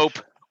you, Pope.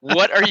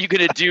 What are you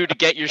going to do to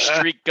get your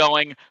streak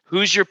going?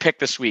 Who's your pick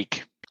this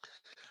week?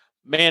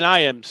 Man, I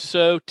am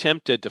so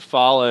tempted to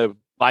follow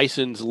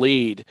Bison's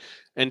lead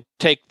and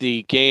take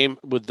the game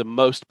with the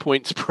most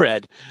point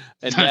spread.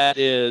 And that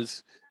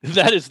is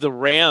the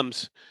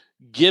Rams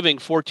giving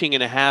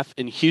 14.5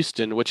 in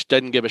Houston, which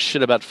doesn't give a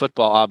shit about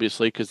football,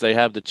 obviously, because they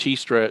have the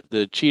cheater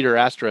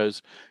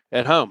Astros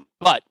at home.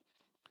 But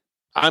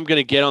I'm going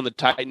to get on the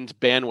Titans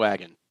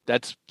bandwagon.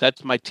 That's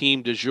my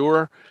team du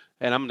jour,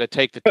 and I'm going to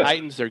take the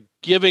Titans. They're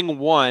giving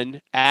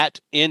 1 at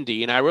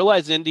Indy, and I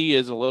realize Indy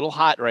is a little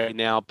hot right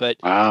now, but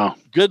Wow.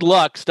 good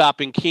luck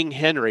stopping King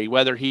Henry,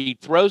 whether he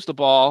throws the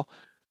ball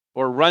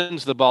or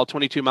runs the ball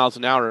 22 miles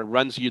an hour and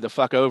runs you the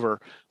fuck over.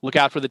 Look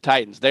out for the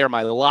Titans. They are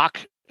my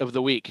lock of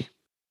the week.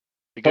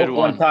 A good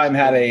One time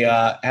had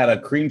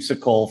a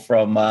creamsicle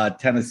from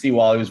Tennessee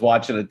while he was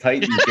watching a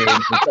Titans game.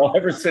 So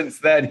ever since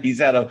then, he's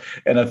had an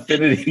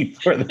affinity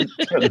for the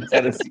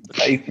Tennessee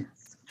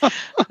Titans.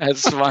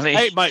 That's funny.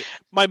 Hey,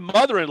 my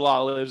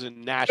mother-in-law lives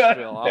in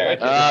Nashville. There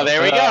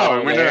we go.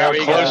 I wonder how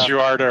close you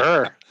are to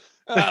her.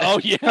 Oh,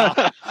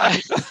 yeah.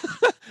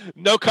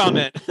 No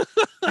comment.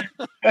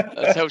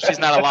 Let's hope she's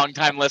not a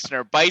long-time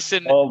listener.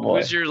 Bison,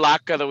 who's your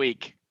lock of the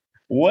week?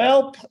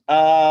 Well,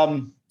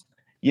 I'm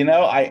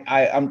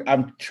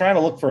trying to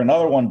look for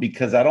another one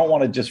because I don't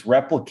want to just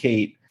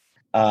replicate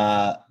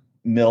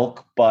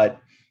Milk, but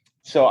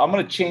so I'm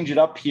going to change it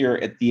up here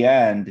at the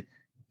end,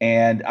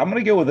 and I'm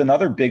going to go with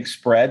another big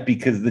spread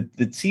because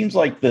it seems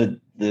like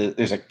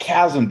there's a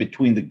chasm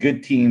between the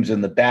good teams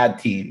and the bad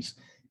teams,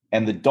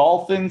 and the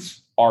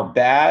Dolphins are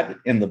bad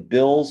and the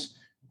Bills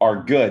are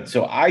good.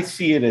 So I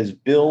see it as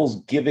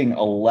Bills giving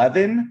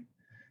 11.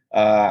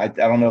 I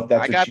don't know if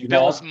that's I what got you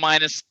Bills have.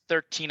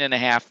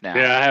 -13.5 now.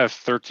 Yeah, I have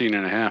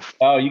 13.5.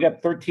 Oh, you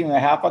got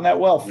 13.5 on that?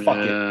 Well, fuck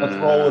it. Let's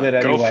roll with it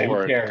anyway.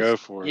 Who cares? Go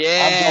for it.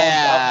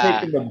 Yeah.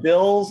 I'm taking the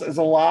Bills as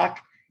a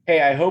lock.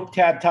 Hey, I hope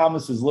Tad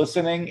Thomas is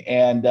listening,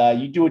 and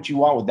you do what you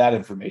want with that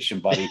information,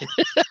 buddy.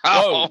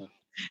 Oh,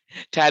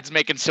 Tad's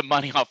making some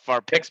money off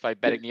our picks by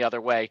betting the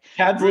other way.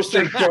 Tad's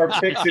listening to our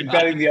picks and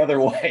betting the other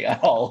way on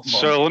all of them.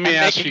 So let me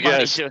And ask making you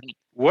money guys, doing it.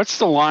 what's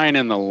the line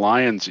in the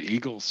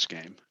Lions-Eagles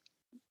game?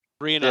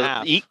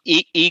 3.5.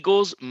 The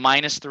Eagles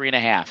minus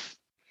 3.5.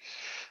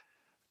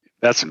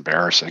 That's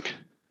embarrassing.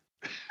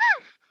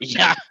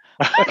 Yeah.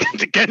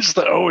 Against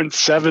the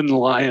 0-7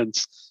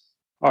 Lions.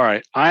 All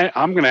right,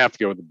 I'm going to have to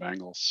go with the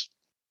Bengals.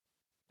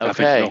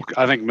 Okay.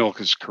 I think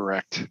Milk is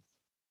correct.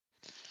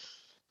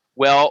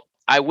 Well,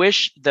 I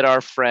wish that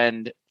our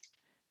friend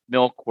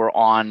Milk were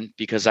on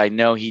because I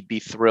know he'd be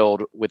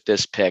thrilled with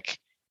this pick.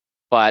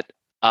 But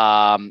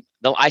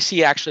I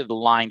see actually the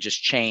line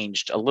just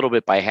changed a little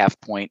bit by half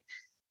point.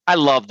 I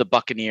love the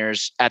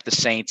Buccaneers at the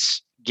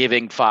Saints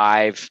giving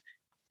 5.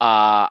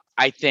 I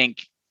think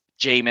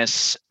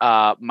Jameis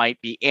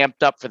might be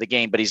amped up for the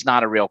game, but he's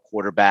not a real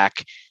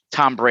quarterback.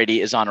 Tom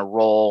Brady is on a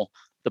roll.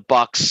 The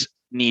Bucs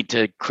need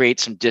to create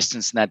some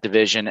distance in that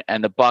division,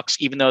 and the Bucs,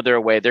 even though they're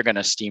away, they're going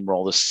to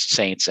steamroll the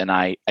Saints, and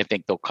I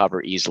think they'll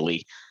cover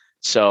easily.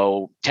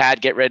 So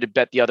Tad, get ready to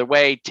bet the other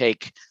way.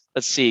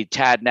 Let's see.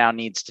 Tad now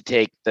needs to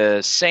take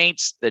the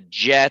Saints, the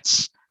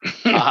Jets,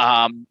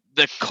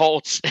 the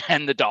Colts,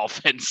 and the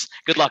Dolphins.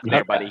 Good luck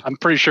there, buddy. I'm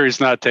pretty sure he's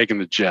not taking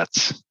the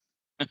Jets.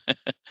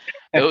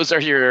 Those are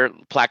your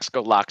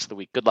Plaxico locks of the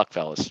week. Good luck,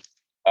 fellas.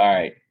 All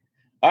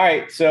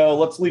right. So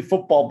let's leave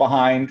football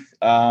behind,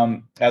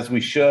 as we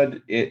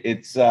should.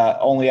 It's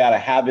only out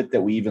of habit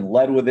that we even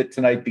led with it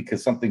tonight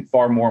because something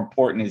far more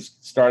important is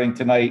starting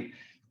tonight.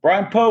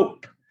 Brian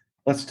Pope,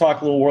 let's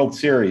talk a little World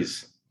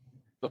Series.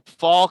 The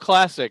Fall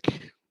Classic,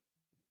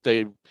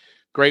 the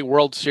great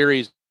World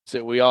Series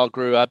that we all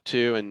grew up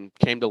to and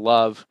came to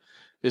love,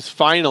 is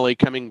finally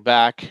coming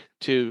back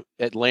to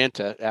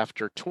Atlanta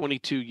after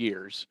 22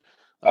 years.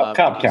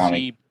 Cobb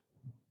County.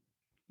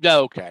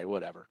 Okay,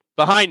 whatever.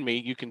 Behind me,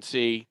 you can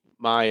see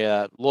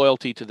my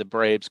loyalty to the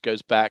Braves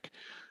goes back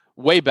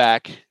way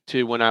back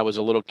to when I was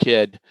a little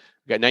kid.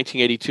 Got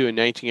 1982 and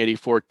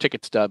 1984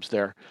 ticket stubs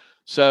there.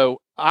 So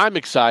I'm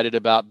excited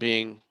about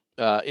being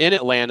in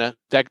Atlanta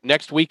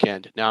next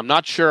weekend. Now, I'm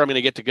not sure I'm going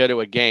to get to go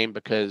to a game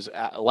because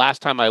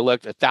last time I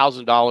looked,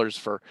 $1,000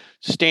 for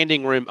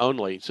standing room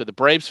only. So the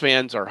Braves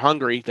fans are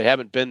hungry. They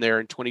haven't been there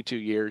in 22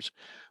 years.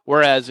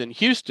 Whereas in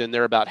Houston,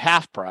 they're about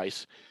half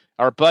price.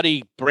 Our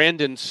buddy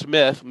Brandon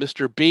Smith,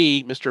 Mr.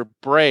 B, Mr.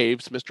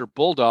 Braves, Mr.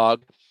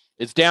 Bulldog,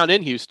 is down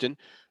in Houston,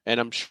 and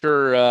I'm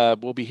sure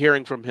we'll be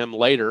hearing from him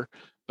later.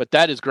 But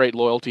that is great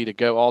loyalty to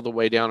go all the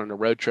way down on a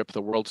road trip to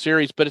the World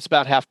Series, but it's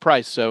about half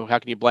price, so how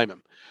can you blame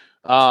him?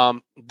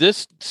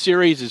 This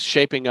series is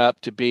shaping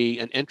up to be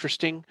an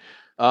interesting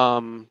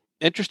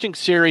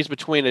series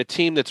between a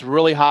team that's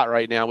really hot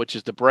right now, which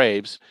is the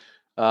Braves.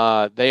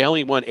 They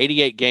only won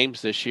 88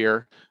 games this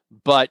year,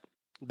 but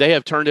they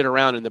have turned it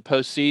around in the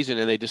postseason,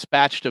 and they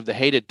dispatched of the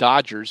hated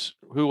Dodgers,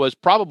 who was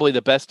probably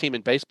the best team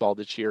in baseball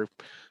this year,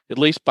 at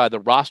least by the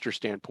roster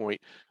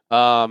standpoint.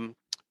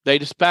 They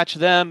dispatched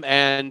them,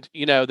 and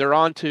they're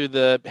on to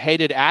the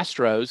hated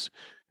Astros,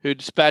 who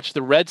dispatched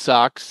the Red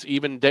Sox.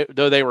 Even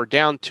though they were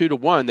down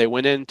 2-1, they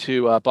went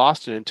into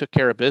Boston and took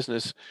care of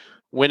business,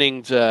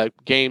 winning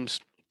games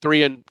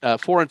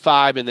 4 and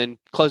 5, and then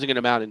closing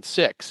them out in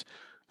 6.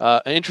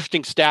 An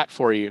interesting stat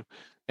for you.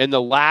 In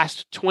the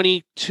last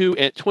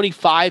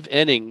 25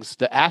 innings,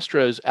 the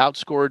Astros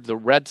outscored the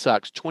Red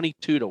Sox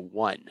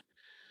 22-1.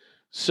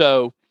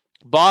 So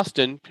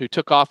Boston, who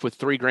took off with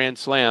 3 grand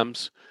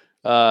slams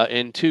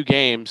in 2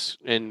 games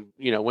and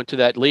went to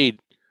that lead,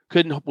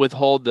 couldn't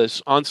withhold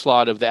this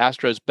onslaught of the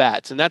Astros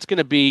bats. And that's going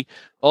to be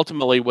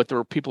ultimately what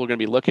the people are going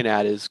to be looking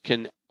at is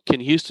can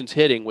Houston's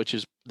hitting, which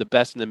is the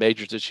best in the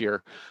majors this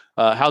year,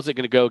 how's it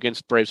going to go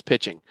against Braves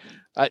pitching?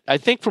 I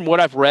think from what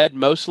I've read,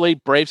 mostly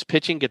Braves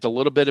pitching gets a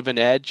little bit of an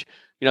edge.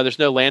 There's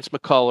no Lance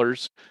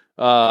McCullers.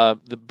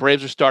 The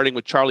Braves are starting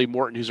with Charlie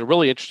Morton, who's a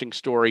really interesting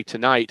story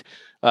tonight.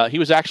 He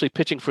was actually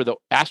pitching for the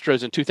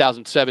Astros in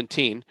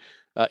 2017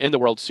 in the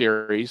World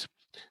Series,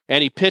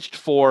 and he pitched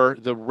for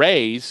the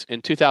Rays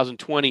in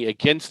 2020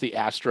 against the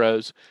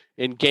Astros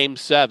in Game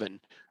 7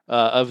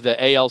 of the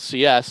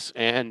ALCS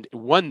and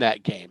won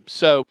that game.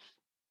 So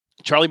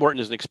Charlie Morton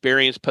is an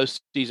experienced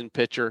postseason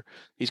pitcher.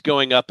 He's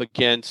going up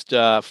against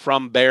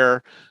from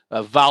Bear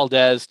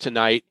Valdez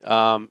tonight,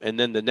 and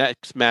then the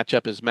next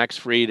matchup is Max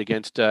Fried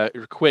against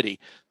Urquidy.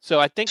 So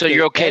I think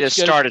you're okay to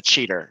start a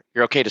cheater.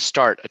 You're okay to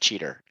start a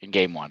cheater in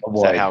Game 1.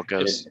 Is that how it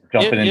goes?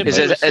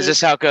 Is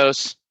this how it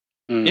goes?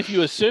 If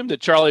you assume that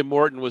Charlie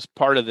Morton was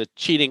part of the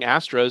cheating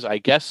Astros, I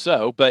guess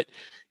so. But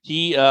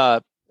he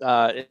has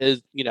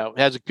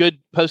a good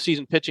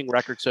postseason pitching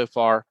record so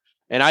far.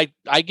 And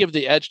I give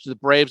the edge to the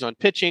Braves on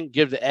pitching,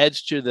 give the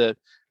edge to the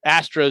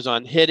Astros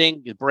on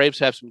hitting. The Braves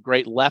have some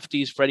great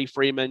lefties, Freddie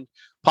Freeman,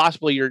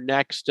 possibly your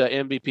next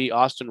MVP,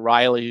 Austin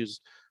Riley,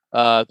 who's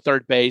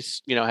third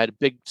base, had a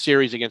big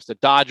series against the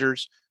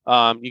Dodgers.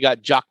 You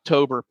got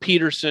Jocktober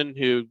Peterson,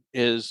 who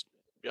is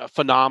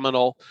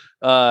phenomenal,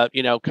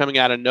 coming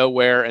out of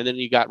nowhere. And then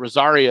you got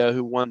Rosario,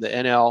 who won the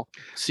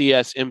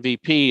NLCS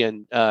MVP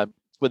and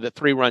with a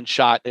 3-run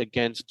shot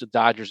against the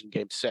Dodgers in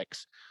Game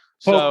 6.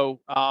 So,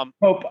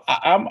 Pope,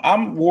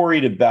 I'm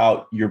worried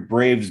about your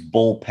Braves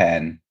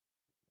bullpen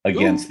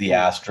against the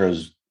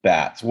Astros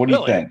bats. What do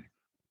you think?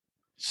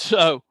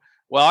 So,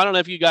 well, I don't know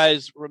if you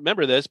guys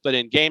remember this, but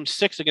in Game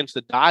 6 against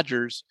the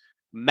Dodgers,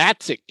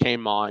 Matzik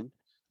came on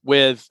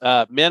with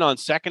men on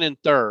second and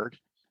third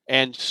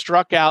and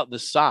struck out the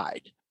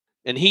side.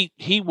 And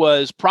he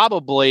was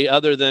probably,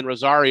 other than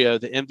Rosario,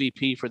 the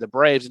MVP for the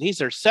Braves, and he's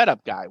their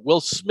setup guy.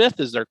 Will Smith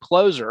is their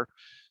closer,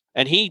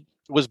 and he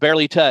was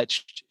barely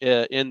touched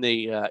in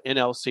the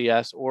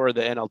NLCS or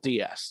the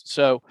NLDS.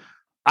 So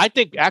I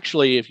think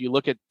actually, if you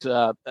look at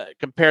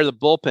compare the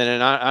bullpen,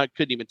 and I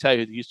couldn't even tell you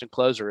who the Houston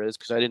closer is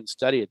because I didn't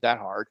study it that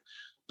hard,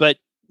 but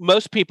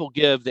most people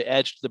give the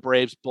edge to the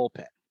Braves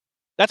bullpen.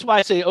 That's why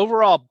I say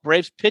overall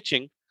Braves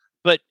pitching,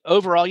 but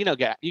overall, you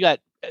got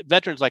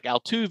veterans like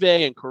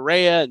Altuve and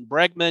Correa and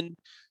Bregman.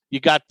 You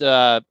got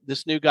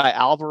this new guy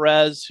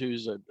Alvarez,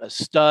 who's a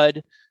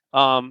stud.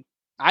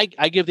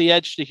 I give the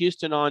edge to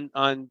Houston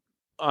on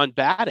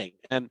batting.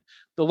 And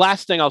the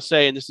last thing I'll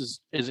say, and this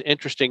is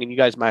interesting, and you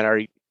guys might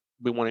already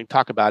be wanting to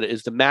talk about it,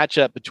 is the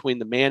matchup between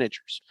the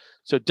managers.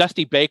 So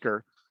Dusty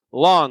Baker,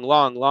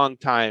 long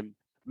time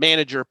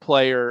manager,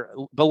 player,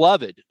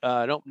 beloved.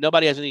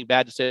 Nobody has anything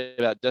bad to say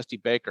about Dusty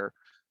Baker.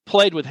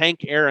 Played with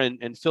Hank Aaron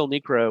and Phil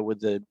Niekro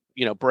with the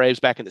Braves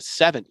back in the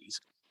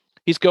 70s.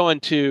 He's going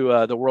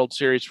to the World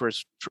Series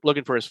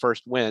looking for his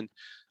first win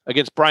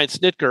against Brian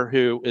Snitker,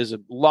 who is a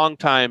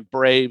longtime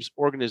Braves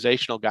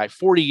organizational guy,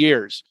 40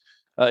 years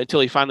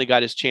until he finally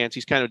got his chance.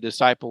 He's kind of a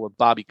disciple of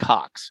Bobby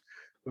Cox.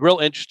 A real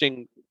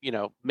interesting,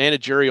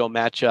 managerial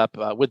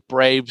matchup with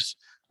Braves,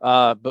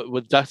 but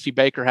with Dusty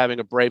Baker having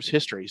a Braves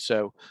history.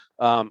 So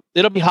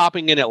it'll be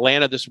hopping in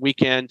Atlanta this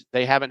weekend.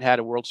 They haven't had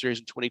a World Series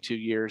in 22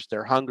 years.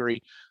 They're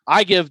hungry.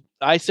 I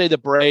say the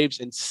Braves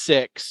in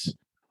 6.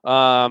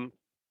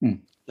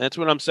 That's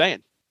what I'm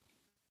saying.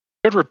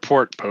 Good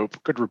report,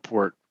 Pope. Good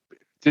report.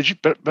 Did you?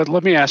 But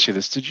let me ask you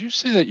this: did you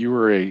say that you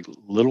were a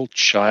little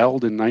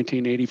child in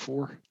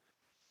 1984?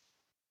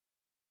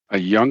 A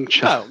young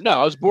child? No.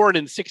 I was born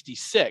in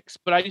 '66,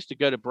 but I used to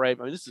go to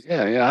Brave. I mean, this is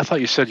yeah. I thought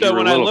you said you were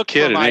a little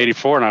kid in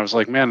 '84, and I was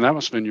like, man, that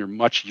must have been your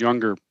much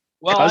younger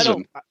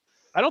cousin.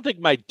 I don't think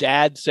my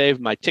dad saved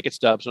my ticket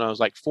stubs when I was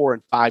like 4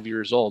 and 5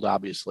 years old,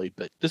 obviously,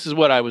 but this is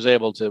what I was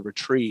able to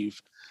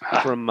retrieve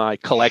from my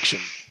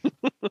collection.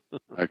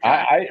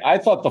 Okay. I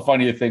thought the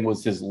funnier thing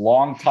was his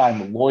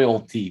longtime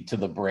loyalty to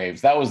the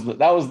Braves. That was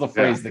the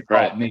phrase that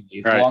caught me.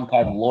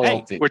 Longtime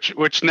loyalty,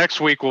 which next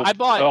week will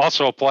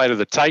also apply to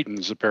the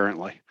Titans,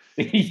 apparently.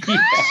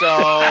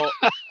 So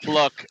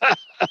look,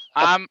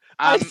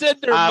 I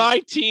said they're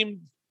my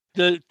team,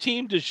 the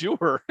team du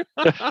jour.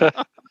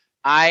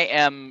 I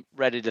am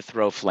ready to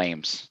throw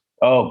flames.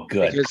 Oh,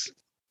 good. Because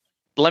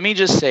let me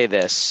just say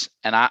this,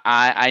 and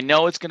I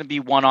know it's going to be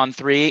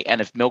 1-on-3,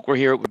 and if Milk were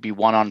here, it would be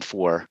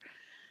 1-on-4.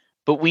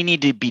 But we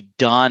need to be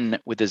done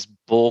with this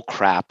bull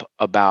crap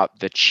about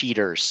the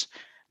cheaters.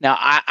 Now,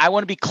 I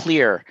want to be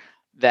clear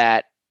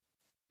that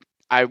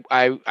I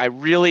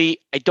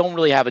don't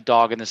really have a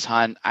dog in this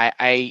hunt.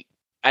 I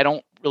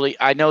know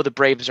the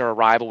Braves are a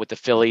rival with the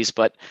Phillies,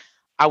 but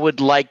I would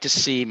like to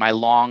see my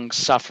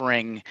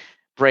long-suffering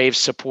Braves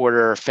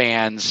supporter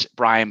fans,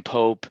 Brian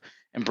Pope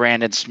and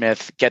Brandon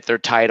Smith, get their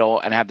title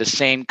and have the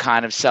same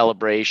kind of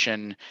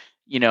celebration,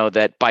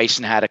 that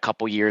Bison had a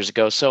couple years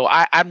ago. So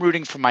I'm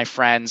rooting for my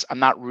friends. I'm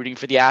not rooting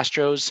for the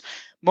Astros.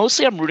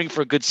 Mostly I'm rooting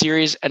for a good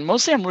series, and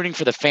mostly I'm rooting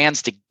for the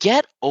fans to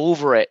get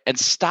over it and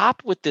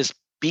stop with this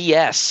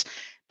BS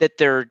that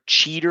they're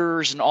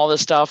cheaters and all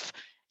this stuff.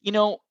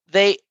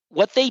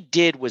 What they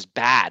did was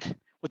bad.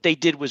 What they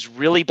did was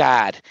really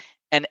bad.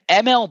 And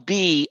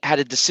MLB had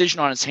a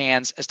decision on its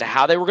hands as to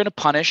how they were going to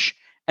punish,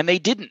 and they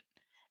didn't.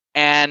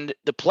 And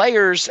the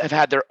players have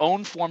had their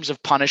own forms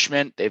of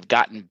punishment. They've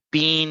gotten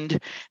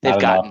beaned.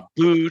 They've gotten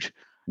booed.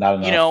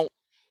 Not enough.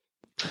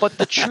 But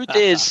the truth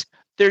is,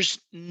 there's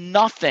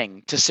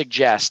nothing to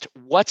suggest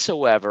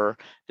whatsoever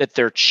that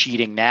they're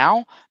cheating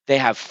now. They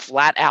have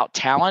flat out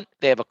talent.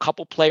 They have a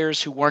couple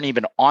players who weren't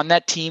even on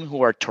that team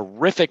who are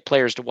terrific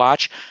players to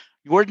watch.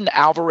 Yordan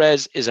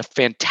Alvarez is a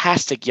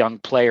fantastic young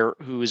player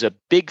who is a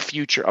big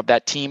future of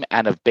that team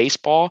and of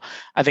baseball.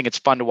 I think it's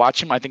fun to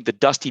watch him. I think the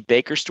Dusty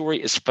Baker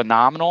story is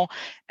phenomenal.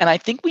 And I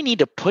think we need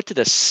to put to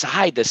the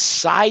side the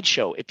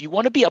sideshow. If you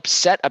want to be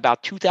upset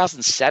about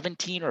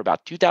 2017 or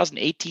about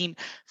 2018,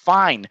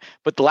 fine.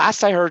 But the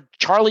last I heard,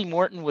 Charlie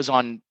Morton was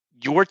on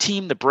your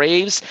team, the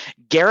Braves.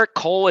 Garrett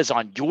Cole is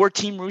on your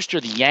team,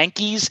 Rooster, the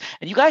Yankees.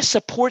 And you guys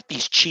support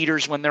these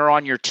cheaters when they're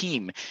on your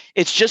team.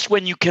 It's just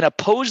when you can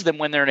oppose them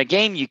when they're in a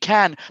game, you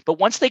can. But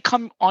once they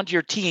come onto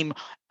your team,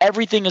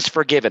 everything is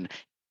forgiven.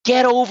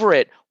 Get over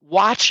it.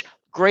 Watch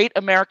great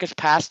America's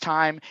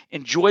pastime.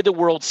 Enjoy the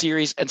World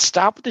Series and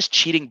stop with this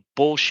cheating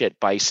bullshit,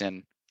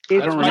 Bison. I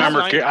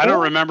don't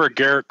remember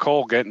Garrett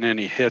Cole getting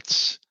any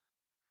hits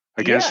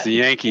against the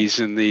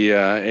Yankees in the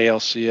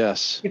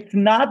ALCS. It's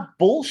not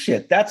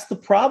bullshit. That's the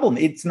problem.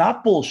 It's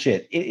not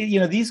bullshit.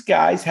 These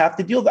guys have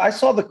to deal with it. I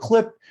saw the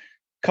clip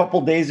a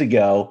couple days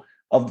ago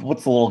of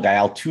what's the little guy,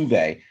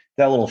 Altuve,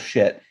 that little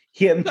shit.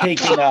 him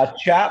taking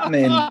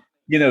Chapman,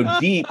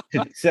 deep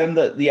to send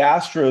the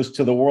Astros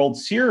to the World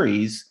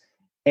Series.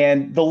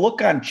 And the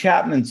look on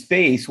Chapman's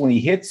face when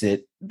he hits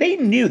it, they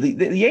knew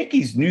the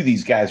Yankees knew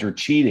these guys were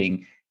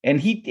cheating,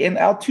 and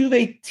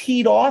Altuve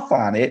teed off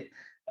on it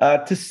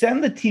to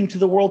send the team to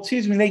the World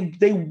Series. I mean,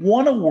 they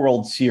won a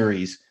World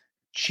Series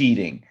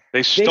cheating.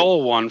 They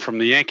stole one from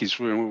the Yankees.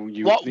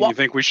 You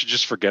think we should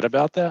just forget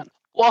about that?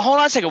 Well, hold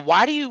on a second.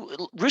 Why do you,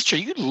 Rooster,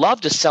 you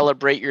love to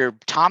celebrate your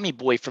Tommy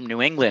boy from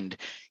New England.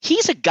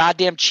 He's a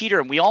goddamn cheater,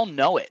 and we all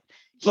know it.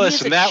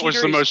 Listen, that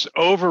was the most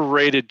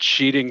overrated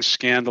cheating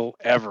scandal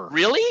ever.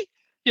 Really?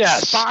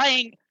 Yes.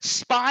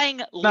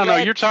 Spying. No,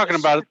 you're talking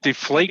about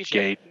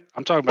Deflategate.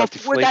 I'm talking about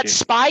Deflategate. That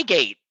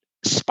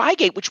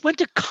Spygate, which went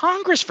to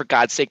Congress, for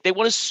God's sake. They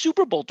won a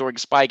Super Bowl during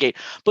Spygate.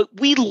 But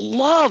we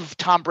love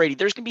Tom Brady.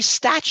 There's going to be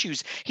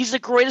statues. He's the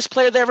greatest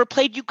player that ever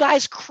played. You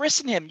guys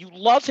christen him. You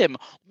love him.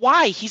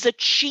 Why? He's a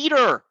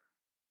cheater.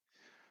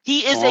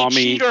 He is a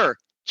cheater.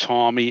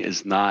 Tommy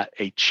is not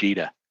a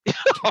cheater.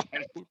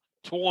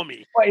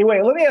 Tommy.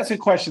 Wait. Let me ask you a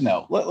question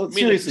though.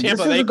 Seriously, this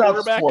is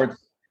about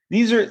sports.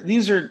 These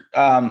are.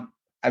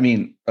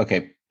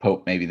 Okay,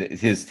 Pope maybe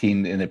his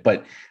team in it,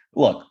 but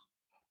look,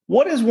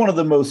 what is one of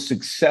the most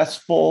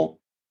successful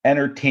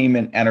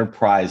entertainment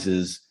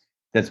enterprises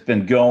that's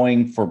been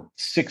going for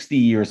 60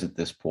 years at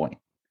this point?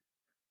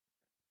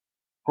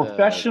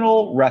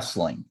 Professional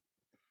wrestling.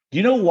 Do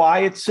you know why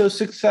it's so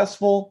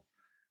successful?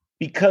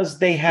 Because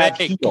they have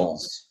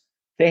heels.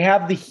 They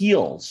have the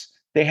heels.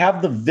 They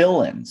have the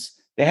villains.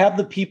 They have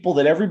the people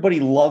that everybody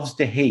loves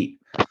to hate.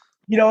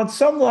 On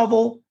some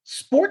level,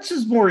 sports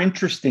is more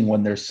interesting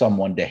when there's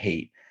someone to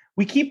hate.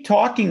 We keep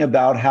talking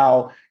about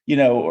how,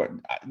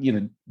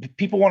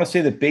 people want to say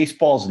that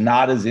baseball is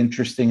not as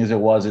interesting as it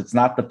was. It's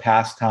not the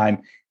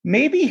pastime.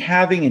 Maybe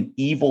having an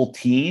evil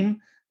team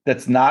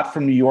that's not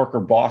from New York or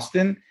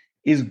Boston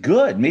is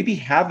good. Maybe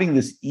having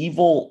this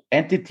evil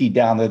entity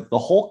down there, the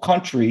whole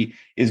country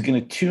is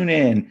going to tune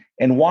in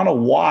and want to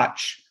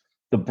watch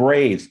the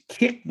Braves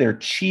kick their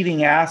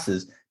cheating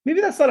asses. Maybe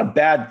that's not a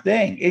bad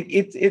thing.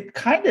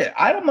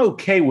 I'm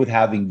okay with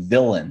having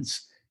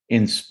villains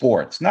in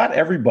sports. Not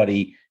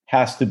everybody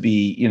has to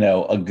be,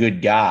 a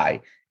good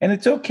guy. And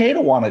it's okay to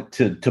want it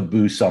to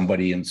boo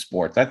somebody in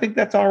sports. I think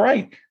that's all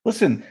right.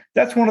 Listen,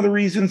 that's one of the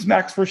reasons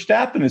Max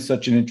Verstappen is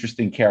such an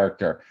interesting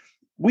character.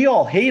 We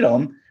all hate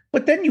him,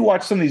 but then you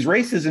watch some of these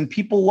races and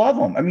people love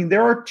him. I mean,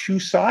 there are two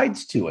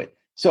sides to it.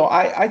 So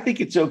I think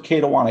it's okay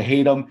to want to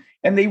hate him.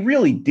 And they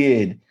really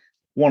did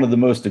one of the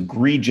most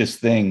egregious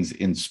things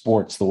in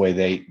sports, the way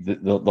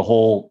the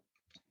whole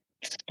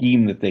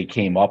scheme that they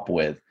came up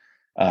with,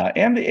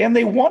 and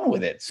they won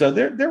with it. So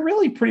they're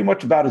really pretty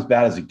much about as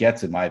bad as it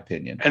gets, in my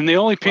opinion. And the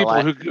only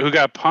people who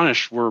got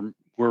punished were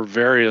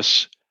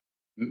various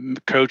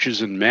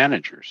coaches and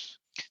managers.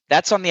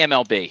 That's on the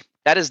MLB.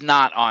 That is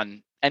not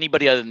on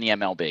anybody other than the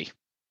MLB.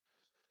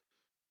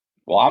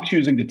 Well, I'm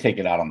choosing to take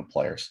it out on the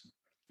players.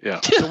 Yeah.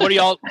 So what are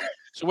your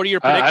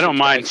predictions? I don't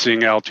mind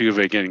seeing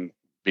Altuve getting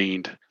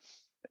beaned.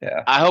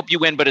 Yeah. I hope you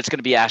win, but it's going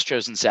to be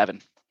Astros in 7.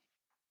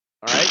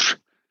 All right.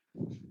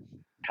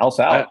 House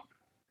out.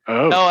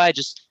 No, I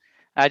just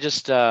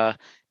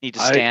need to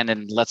stand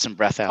and let some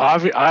breath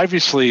out.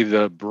 Obviously,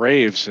 the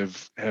Braves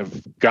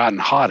have gotten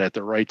hot at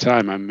the right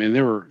time. I mean,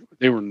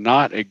 they were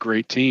not a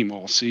great team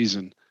all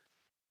season.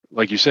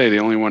 Like you say, they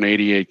only won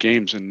 88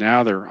 games, and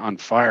now they're on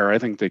fire. I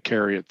think they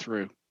carry it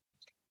through.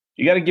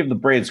 You got to give the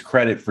Braves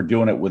credit for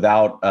doing it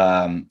without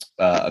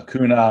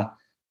Acuna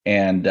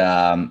and what's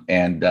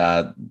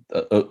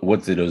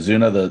it,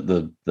 Ozuna,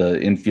 the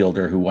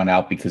infielder who went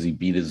out because he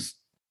beat his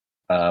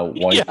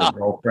wife or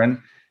girlfriend,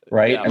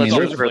 right? Yeah, I mean,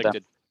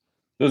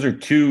 those are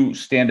two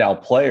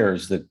standout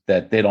players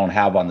that they don't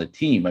have on the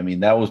team. I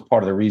mean, that was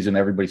part of the reason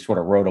everybody sort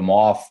of wrote them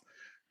off.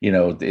 In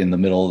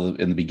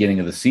the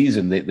beginning of the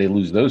season, they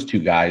lose those two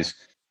guys.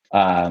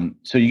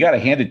 So you got to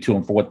hand it to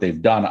them for what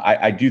they've done.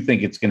 I do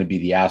think it's going to be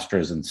the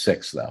Astros in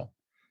 6, though.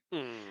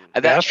 The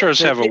Astros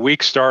have a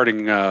weak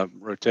starting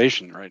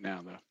rotation right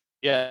now, though.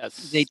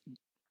 Yes,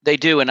 they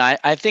do, and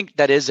I think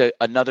that is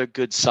another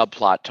good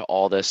subplot to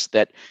all this.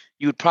 That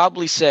you would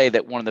probably say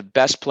that one of the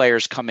best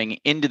players coming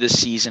into the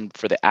season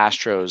for the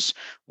Astros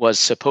was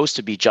supposed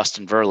to be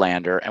Justin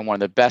Verlander, and one of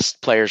the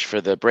best players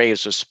for the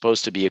Braves was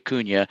supposed to be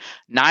Acuna.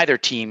 Neither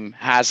team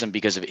has him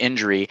because of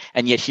injury,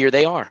 and yet here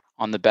they are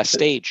on the best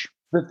stage.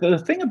 The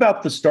thing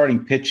about the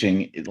starting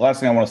pitching, the last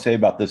thing I want to say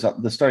about this,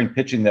 the starting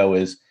pitching, though,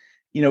 is,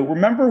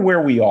 remember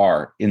where we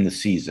are in the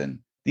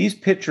season. These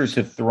pitchers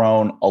have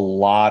thrown a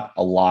lot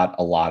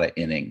of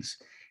innings.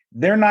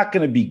 They're not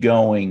going to be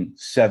going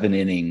 7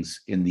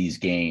 innings in these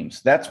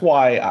games. That's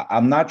why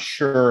I'm not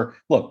sure.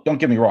 Look, don't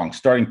get me wrong.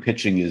 Starting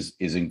pitching is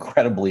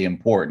incredibly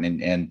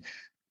important. And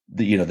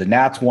the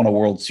Nats won a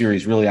World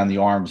Series really on the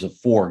arms of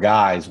 4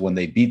 guys when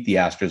they beat the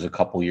Astros a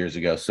couple years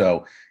ago.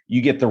 So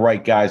you get the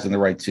right guys in the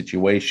right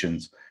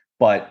situations.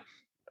 But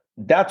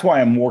that's why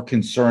I'm more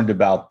concerned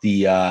about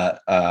the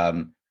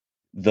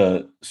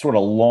sort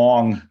of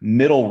long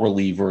middle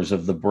relievers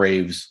of the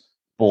Braves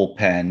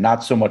bullpen,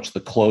 not so much the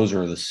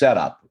closer or the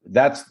setup.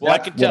 That's Well,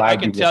 that's what I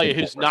I'd can be tell you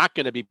looking who's for. not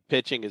going to be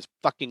pitching is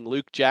fucking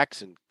Luke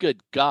Jackson.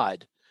 Good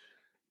God.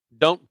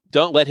 Don't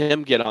let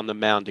him get on the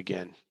mound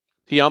again.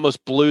 He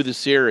almost blew the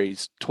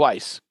series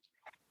twice.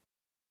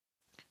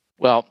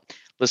 Well,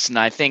 listen,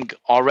 I think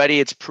already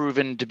it's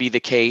proven to be the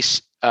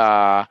case,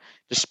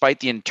 despite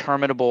the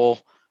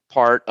interminable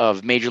part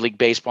of Major League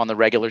Baseball in the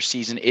regular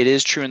season. It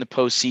is true in the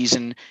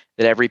postseason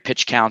that every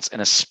pitch counts,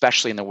 and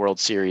especially in the World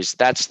Series.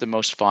 That's the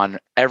most fun.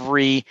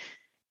 Every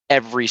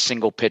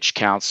single pitch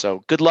counts.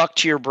 So good luck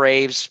to your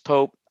Braves,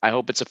 Pope. I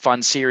hope it's a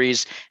fun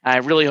series. And I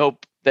really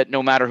hope that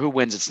no matter who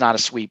wins, it's not a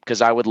sweep,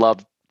 because I would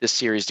love this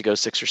series to go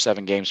 6 or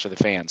 7 games for the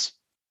fans.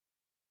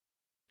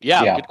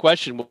 Yeah. Good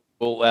question.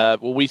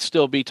 Will we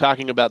still be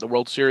talking about the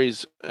World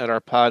Series at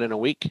our pod in a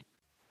week?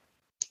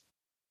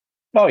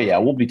 Oh yeah,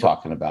 we'll be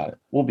talking about it.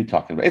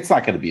 It's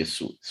not going to be a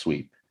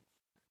sweep.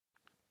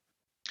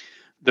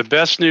 The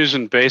best news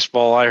in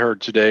baseball I heard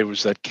today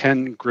was that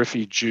Ken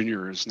Griffey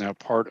Jr. is now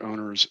part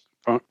owner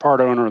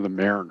of the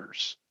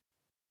Mariners.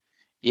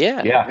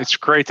 Yeah. It's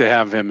great to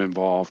have him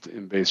involved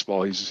in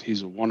baseball.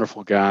 He's a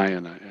wonderful guy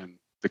and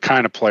the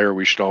kind of player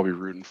we should all be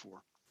rooting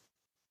for.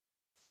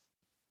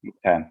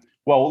 Okay.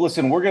 Well,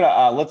 listen, we're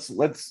gonna let's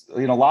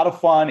a lot of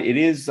fun. It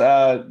is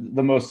the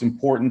most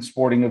important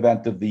sporting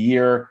event of the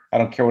year. I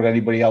don't care what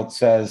anybody else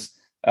says.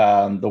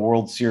 The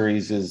World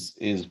Series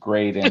is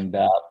great, and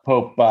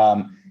Pope,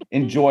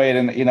 enjoy it.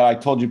 And I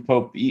told you,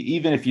 Pope,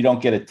 even if you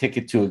don't get a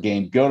ticket to a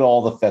game, go to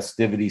all the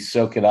festivities,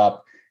 soak it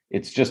up.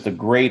 It's just a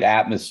great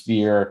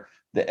atmosphere.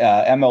 The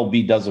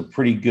MLB does a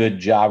pretty good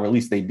job, or at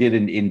least they did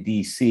in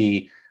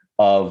DC,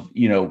 of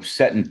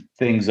setting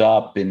things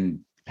up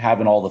and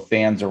having all the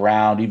fans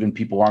around. Even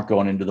people aren't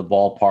going into the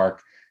ballpark.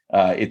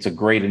 It's a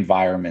great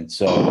environment.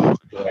 So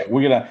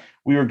we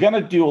were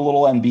gonna do a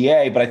little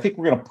NBA, but I think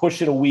we're gonna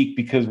push it a week,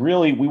 because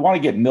really we want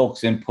to get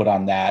Milk's input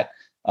on that.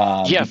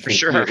 For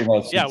sure.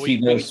 He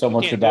knows so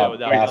much about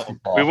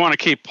basketball. We want to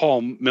keep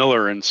Paul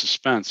Miller in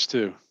suspense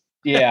too.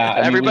 Yeah,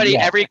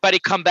 everybody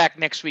come back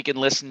next week and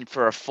listen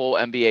for a full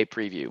NBA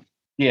preview.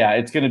 Yeah,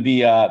 it's going to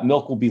be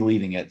Milk will be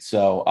leading it.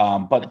 So,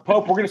 but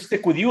Pope, we're going to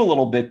stick with you a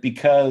little bit,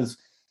 because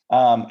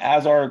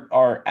as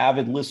our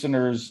avid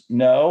listeners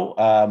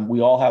know,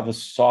 we all have a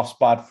soft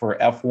spot for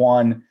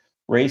F1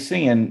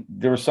 racing, and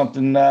there was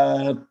something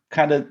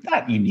kind of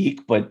not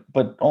unique, but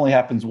only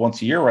happens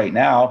once a year right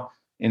now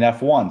in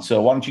F1.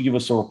 So why don't you give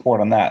us a report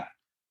on that?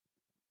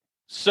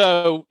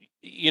 So,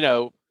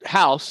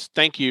 House,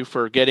 thank you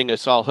for getting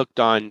us all hooked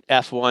on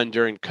F1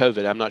 during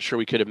COVID. I'm not sure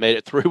we could have made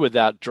it through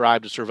without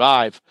Drive to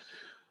Survive.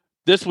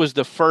 This was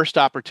the first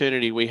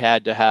opportunity we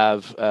had to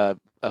have a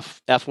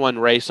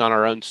F1 race on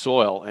our own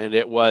soil, and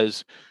it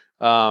was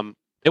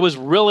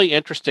really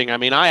interesting. I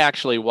mean, I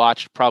actually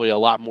watched probably a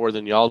lot more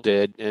than y'all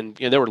did, and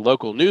there were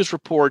local news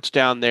reports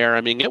down there.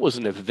 I mean, it was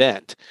an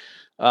event,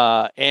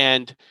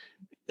 and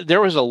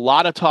there was a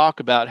lot of talk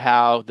about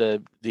how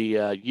the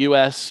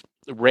U.S.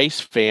 race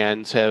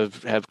fans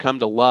have come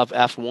to love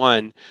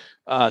F1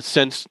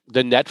 since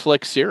the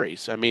Netflix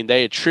series. I mean,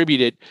 they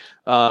attributed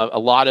a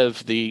lot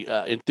of the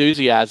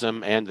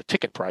enthusiasm and the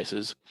ticket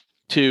prices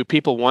to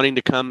people wanting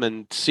to come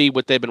and see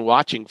what they've been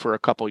watching for a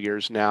couple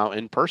years now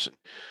in person.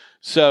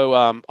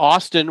 So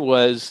Austin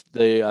was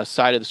the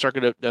site of the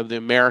Circuit of the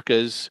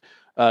Americas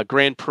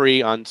Grand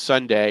Prix on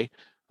Sunday.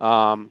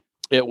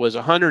 It was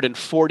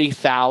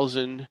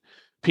 140,000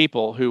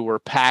 people who were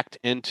packed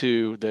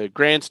into the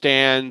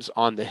grandstands,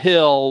 on the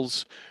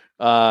hills.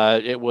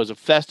 It was a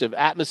festive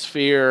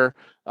atmosphere.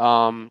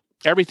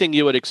 Everything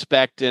you would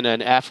expect in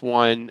an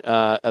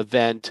F1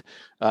 event.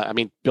 I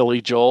mean,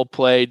 Billy Joel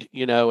played,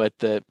 at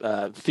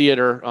the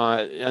theater,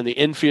 on the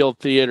infield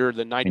theater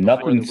the night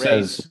before the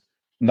race.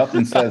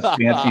 Nothing says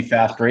fancy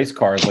fast race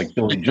cars like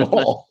Billy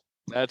Joel.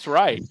 That's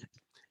right.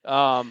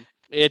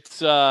 It's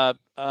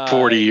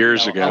 40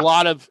 years ago.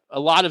 A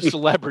lot of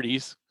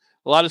celebrities.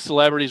 A lot of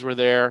celebrities were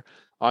there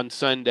on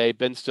Sunday.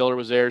 Ben Stiller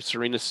was there.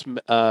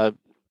 Serena,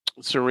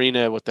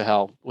 what the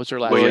hell? What's her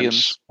last name?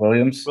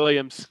 Williams.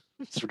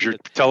 Would your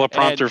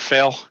teleprompter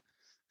fail?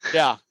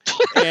 Yeah,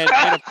 and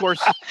of course,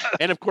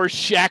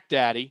 Shaq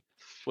Daddy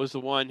was the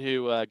one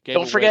who gave.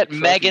 Don't forget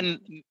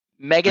Megan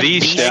the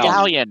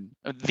Stallion.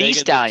 The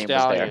Stallion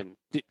was there.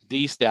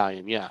 The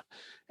Stallion, yeah.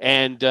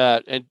 And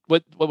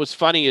what was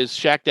funny is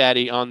Shaq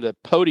Daddy on the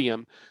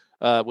podium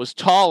was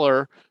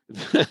taller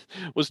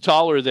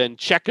than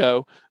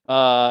Checo,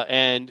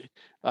 and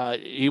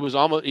he was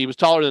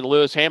taller than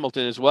Lewis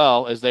Hamilton as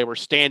well, as they were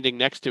standing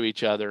next to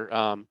each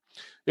other.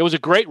 It was a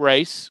great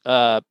race.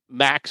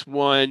 Max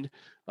won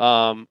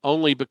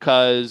only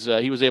because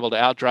he was able to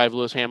outdrive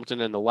Lewis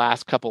Hamilton in the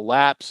last couple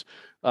laps.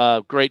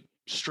 Great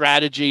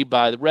strategy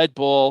by the Red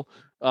Bull.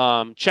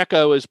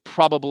 Checo is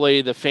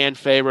probably the fan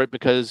favorite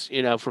because,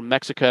 from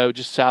Mexico,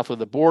 just south of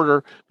the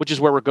border, which is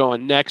where we're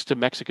going next, to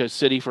Mexico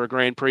City for a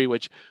Grand Prix,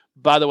 which,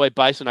 by the way,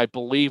 Bison, I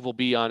believe will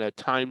be on a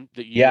time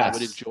that you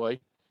would enjoy.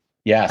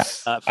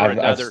 Yes.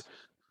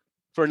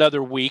 For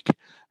another week.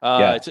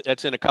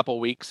 It's in a couple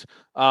weeks.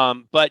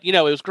 But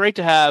it was great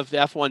to have the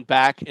F1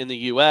 back in the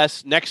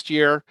U.S. Next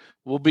year,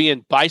 we'll be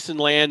in Bison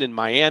Land in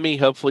Miami.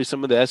 Hopefully,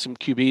 some of the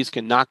SMQBs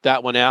can knock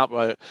that one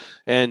out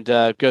and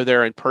go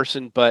there in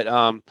person.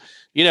 But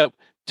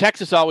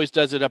Texas always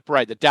does it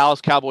upright. The Dallas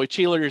Cowboy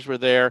cheerleaders were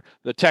there.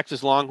 The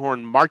Texas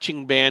Longhorn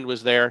marching band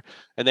was there,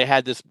 and they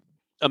had this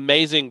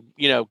amazing,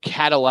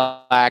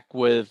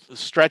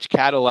 stretch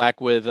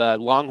Cadillac with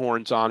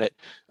Longhorns on it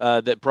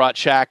that brought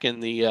Shaq in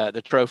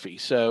the trophy.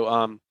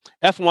 So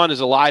F1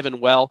 is alive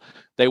and well.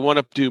 They want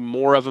to do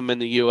more of them in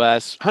the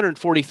U.S.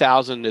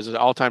 140,000 is an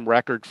all-time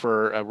record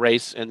for a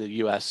race in the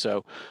U.S.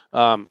 So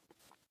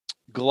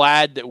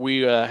glad that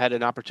we had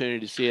an opportunity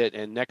to see it,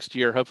 and next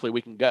year hopefully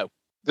we can go.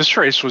 This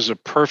race was a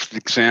perfect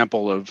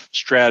example of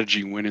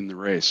strategy winning the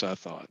race, I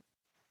thought.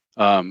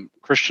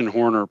 Christian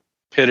Horner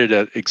pitted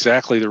at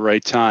exactly the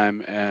right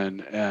time,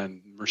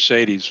 and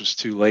Mercedes was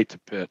too late to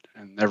pit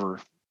and never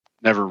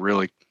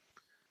really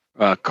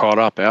caught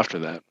up after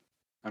that.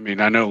 I mean,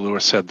 I know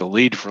Lewis had the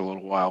lead for a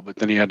little while, but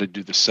then he had to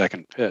do the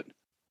second pit.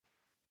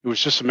 It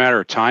was just a matter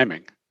of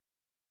timing.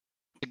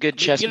 A good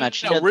chess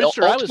match.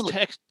 Rooster, I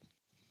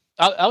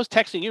was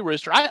texting you,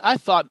 Rooster. I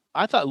thought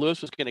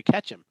Lewis was going to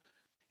catch him.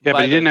 Yeah,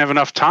 but he didn't have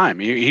enough time.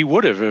 He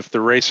would have if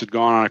the race had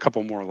gone on a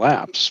couple more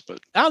laps. But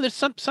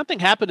there's something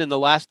happened in the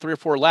last 3 or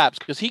 4 laps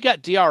because he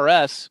got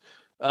DRS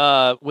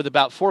with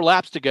about 4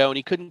 laps to go and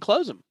he couldn't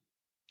close them.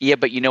 Yeah,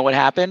 but you know what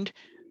happened?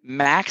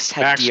 Max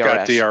got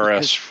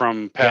DRS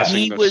from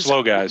passing the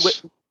slow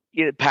guys.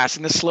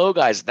 Passing the slow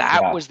guys.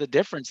 That was the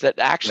difference. That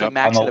actually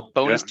Max had a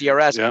bonus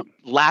DRS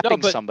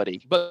lapping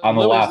somebody. But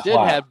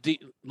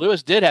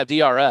Lewis did have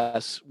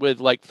DRS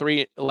with like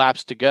 3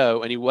 laps to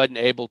go, and he wasn't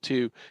able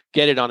to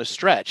get it on a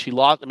stretch. He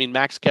lost. I mean,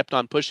 Max kept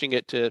on pushing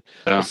it to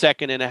a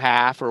second and a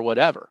half or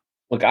whatever.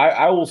 Look,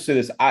 I will say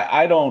this.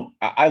 I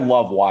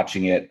love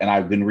watching it, and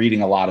I've been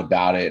reading a lot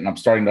about it, and I'm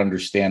starting to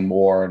understand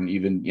more. And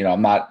even,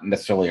 I'm not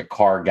necessarily a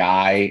car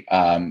guy,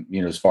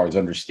 as far as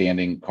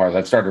understanding cars.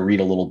 I've started to read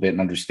a little bit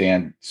and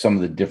understand some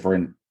of the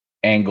different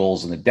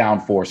angles and the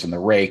downforce and the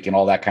rake and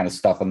all that kind of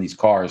stuff on these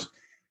cars.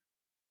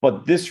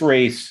 But this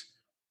race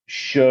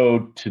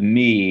showed to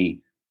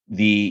me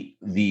the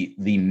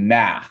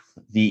math,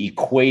 the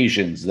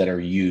equations that are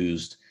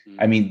used.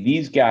 I mean,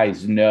 these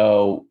guys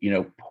know,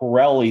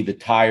 Pirelli, the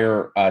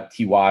tire,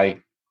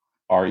 TYRE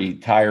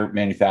tire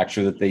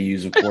manufacturer that they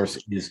use, of course,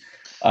 is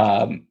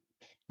Pirelli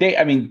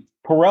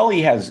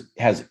has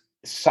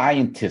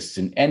scientists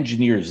and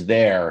engineers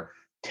there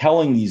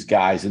telling these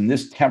guys in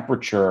this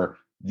temperature,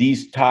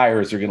 these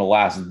tires are going to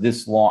last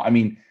this long. I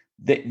mean,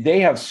 they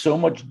have so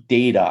much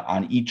data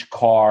on each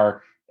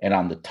car and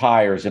on the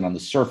tires and on the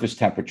surface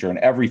temperature and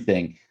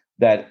everything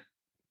that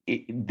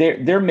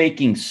they're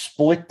making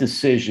split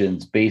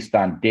decisions based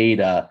on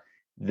data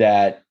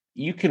that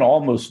you can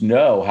almost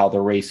know how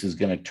the race is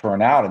going to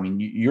turn out. I mean,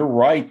 you're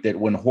right that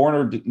when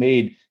Horner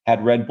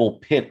had Red Bull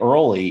pit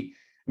early,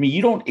 I mean,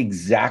 you don't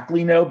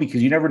exactly know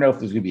because you never know if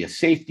there's going to be a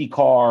safety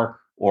car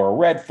or a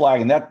red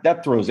flag, and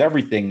that throws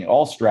everything,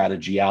 all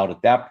strategy out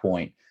at that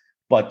point.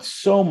 But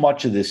so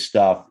much of this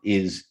stuff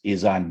is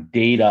on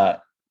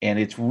data, and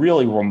it's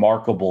really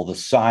remarkable, the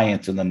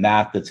science and the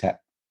math that's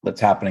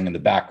happening in the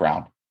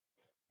background.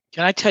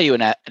 Can I tell you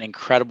an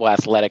incredible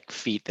athletic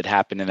feat that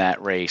happened in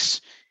that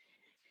race?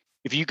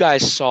 If you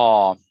guys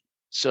saw,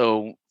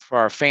 so for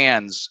our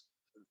fans,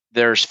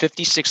 there's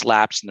 56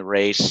 laps in the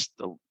race.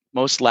 The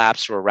most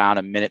laps were around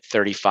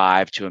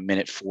 1:35 to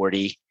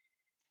 1:40.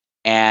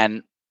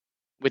 And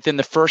within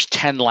the first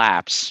 10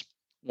 laps,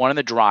 one of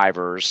the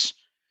drivers,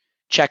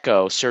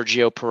 Checo,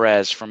 Sergio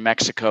Perez from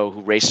Mexico,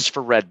 who races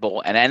for Red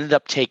Bull and ended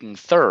up taking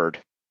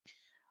third,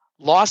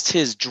 lost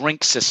his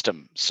drink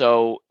system.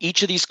 So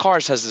each of these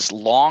cars has this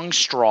long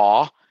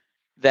straw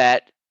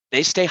that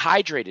they stay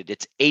hydrated.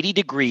 It's 80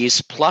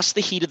 degrees plus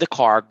the heat of the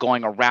car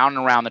going around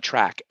and around the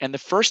track. And the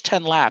first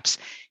 10 laps,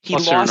 he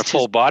plus lost in a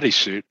full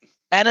bodysuit.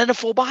 And in a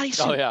full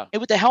bodysuit. Oh, yeah. And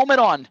with the helmet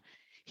on,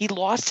 he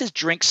lost his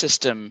drink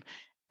system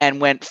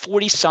and went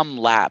 40-some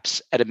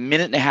laps at 1.5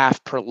 minutes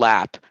per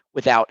lap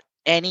without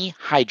any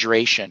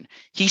hydration.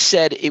 He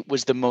said it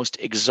was the most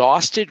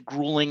exhausted,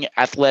 grueling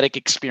athletic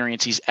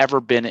experience he's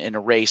ever been in a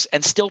race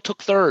and still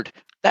took third.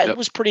 That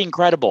was pretty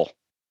incredible.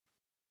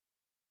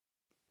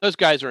 Those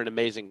guys are in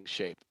amazing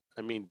shape.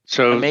 I mean,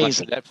 so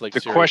amazing. Netflix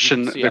the series,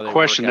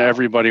 question that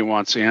everybody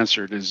wants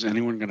answered is: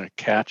 anyone going to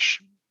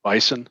catch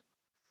Bison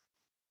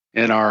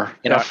in our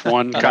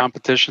F1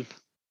 competition?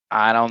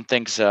 I don't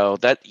think so.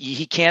 That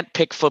he can't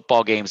pick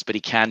football games, but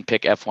he can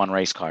pick F1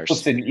 race cars.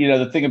 Listen,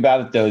 the thing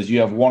about it though is you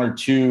have 1 or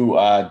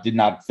 2 did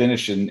not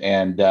finish, and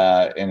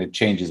it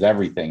changes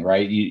everything,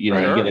 right? You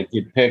get a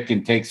good pick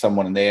and take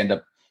someone, and they end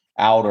up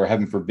out, or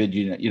heaven forbid,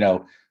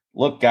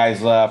 look, guys,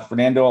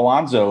 Fernando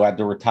Alonso had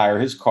to retire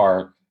his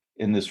car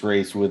in this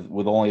race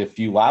with only a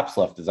few laps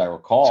left, as I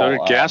recall. So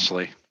did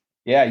Gasly.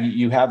 Yeah,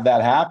 you have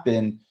that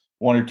happen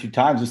 1 or 2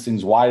 times. This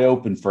thing's wide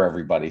open for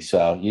everybody.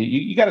 So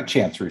you got a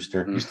chance,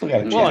 Rooster. You still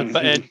got a chance. Well, and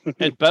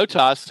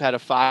Bottas had a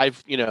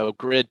 5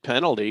 grid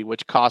penalty,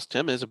 which cost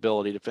him his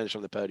ability to finish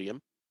on the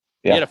podium.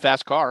 Yeah. He had a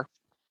fast car.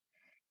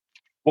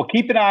 Well,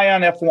 keep an eye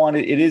on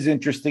F1. It is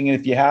interesting. And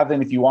if you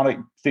haven't, if you want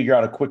to figure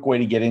out a quick way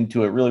to get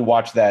into it, really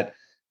watch that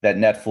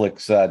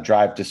Netflix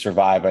Drive to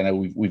Survive. I know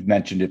we've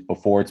mentioned it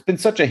before. It's been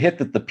such a hit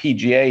that the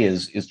PGA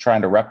is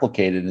trying to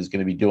replicate it and is going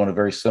to be doing a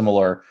very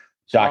similar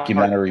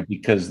documentary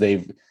because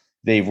they've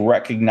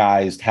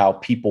recognized how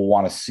people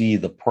want to see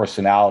the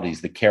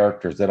personalities, the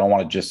characters. They don't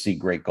want to just see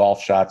great golf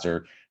shots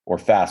or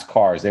fast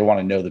cars. They want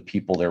to know the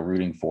people they're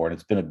rooting for. And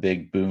it's been a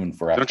big boon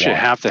for F1. Don't you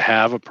have to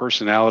have a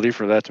personality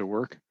for that to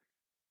work?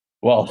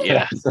 Well,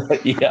 Yeah.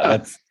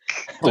 That's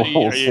So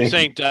are you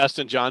saying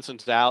Dustin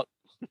Johnson's out?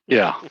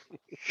 Yeah.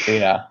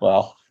 Yeah.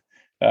 Well,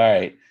 all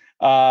right.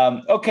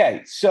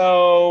 Okay.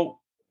 So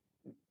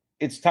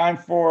it's time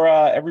for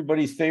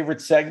everybody's favorite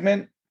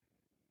segment,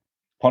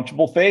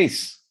 Punchable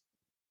Face.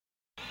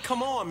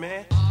 Come on,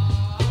 man.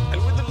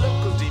 And with the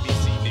local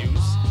DBC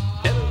news,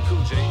 LL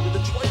Cool J with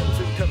a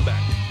triumphant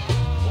comeback.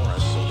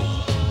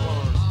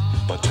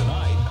 But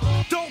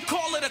tonight, don't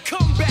call it a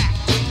comeback.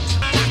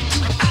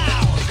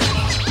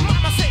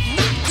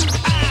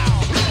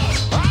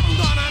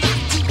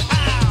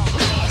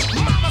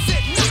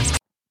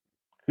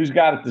 Who's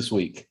got it this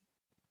week?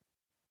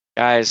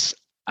 Guys,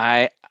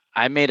 I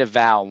made a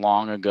vow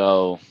long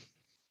ago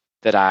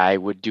that I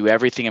would do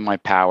everything in my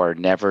power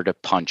never to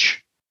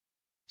punch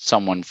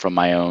someone from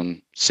my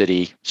own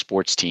city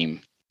sports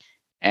team.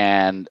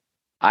 And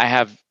I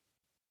have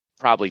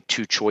probably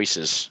two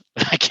choices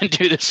I can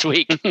do this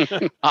week.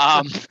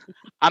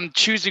 I'm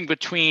choosing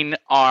between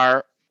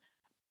our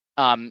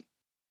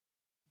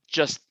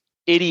just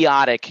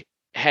idiotic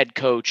head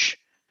coach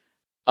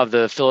of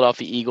the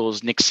Philadelphia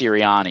Eagles, Nick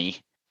Sirianni,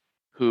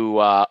 who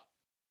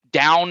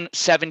down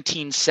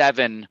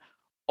 17-7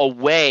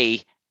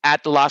 away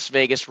at the Las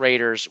Vegas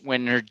Raiders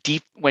when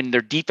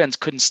their defense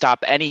couldn't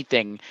stop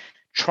anything,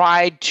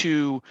 tried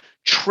to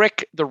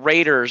trick the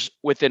Raiders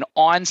with an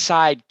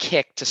onside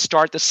kick to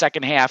start the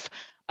second half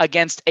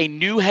against a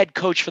new head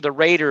coach for the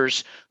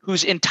Raiders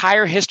whose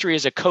entire history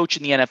as a coach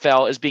in the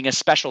NFL is being a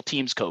special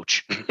teams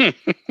coach.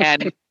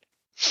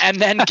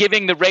 And then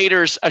giving the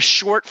Raiders a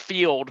short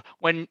field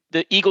when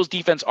the Eagles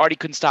defense already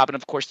couldn't stop. And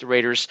of course, the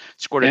Raiders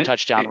scored a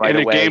touchdown right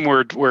away. In a game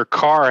where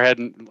Carr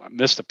hadn't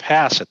missed a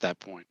pass at that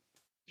point.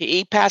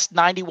 He passed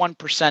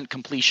 91%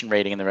 completion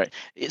rating in the right.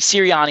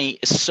 Sirianni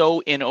is so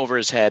in over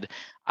his head.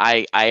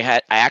 I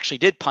actually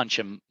did punch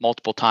him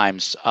multiple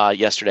times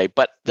yesterday,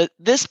 but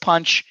this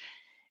punch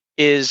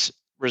is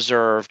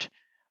reserved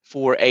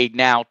for a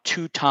now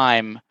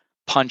 2-time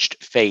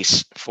punched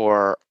face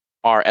for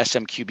our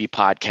SMQB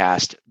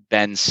podcast,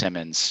 Ben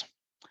Simmons.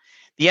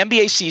 The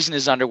NBA season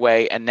is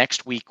underway, and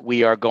next week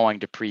we are going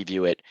to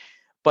preview it.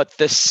 But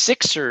the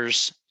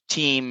Sixers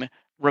team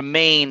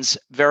remains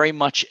very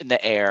much in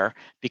the air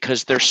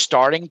because their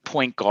starting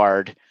point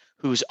guard,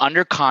 who's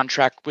under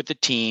contract with the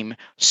team,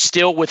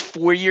 still with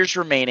 4 years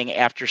remaining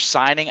after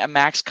signing a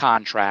max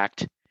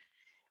contract,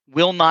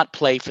 will not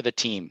play for the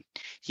team.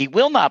 He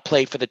will not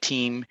play for the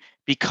team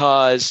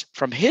because,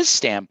 from his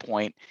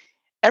standpoint,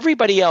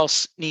 everybody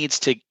else needs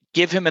to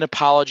give him an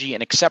apology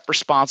and accept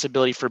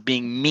responsibility for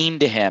being mean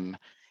to him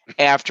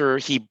after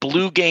he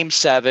blew Game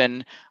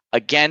 7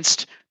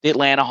 against the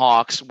Atlanta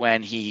Hawks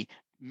when he,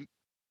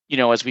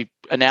 as we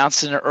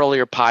announced in an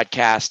earlier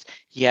podcast,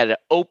 he had an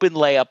open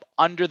layup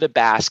under the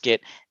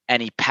basket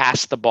and he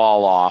passed the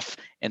ball off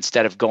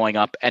instead of going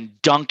up and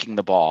dunking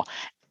the ball.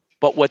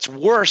 But what's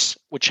worse,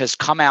 which has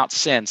come out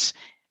since,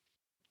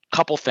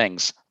 couple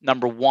things.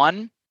 Number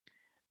one,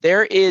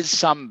 there is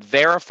some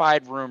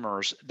verified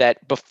rumors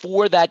that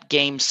before that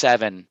Game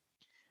 7,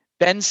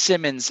 Ben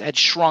Simmons had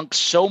shrunk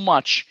so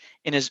much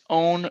in his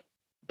own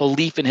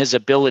belief in his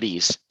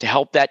abilities to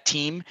help that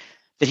team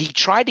that he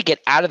tried to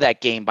get out of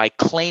that game by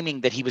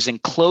claiming that he was in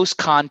close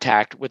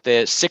contact with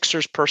the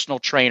Sixers personal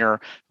trainer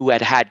who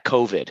had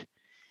COVID,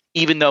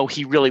 even though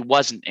he really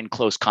wasn't in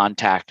close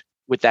contact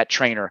with that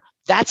trainer.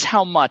 That's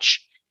how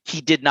much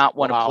he did not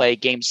want to play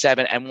Game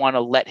 7 and want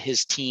to let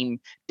his team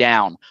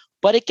down.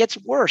 But it gets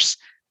worse.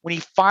 When he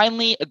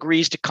finally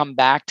agrees to come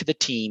back to the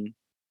team,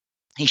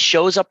 he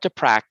shows up to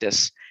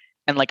practice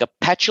and, like a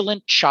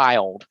petulant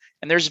child,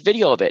 and there's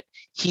video of it,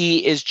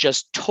 he is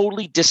just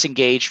totally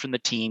disengaged from the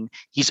team.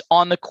 He's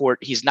on the court.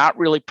 He's not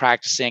really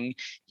practicing.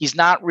 He's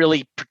not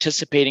really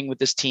participating with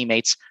his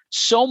teammates,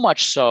 so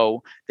much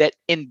so that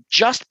in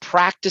just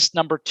practice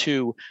number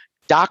 2,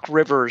 Doc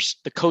Rivers,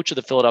 the coach of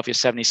the Philadelphia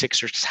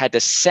 76ers, had to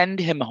send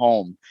him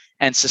home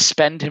and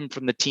suspend him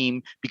from the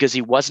team because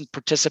he wasn't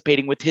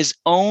participating with his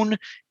own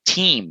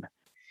team.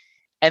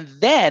 And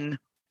then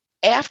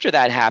after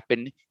that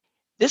happened,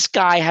 this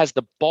guy has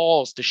the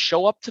balls to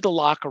show up to the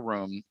locker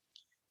room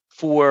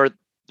for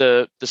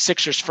the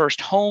Sixers' first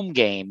home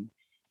game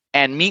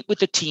and meet with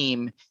the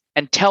team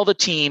and tell the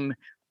team,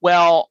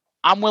 well,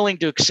 I'm willing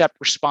to accept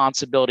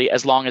responsibility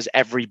as long as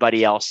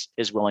everybody else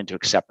is willing to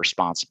accept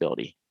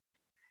responsibility.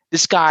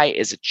 This guy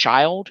is a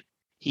child.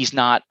 He's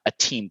not a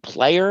team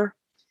player.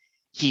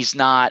 He's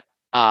not,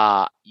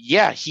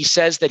 he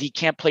says that he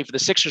can't play for the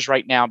Sixers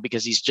right now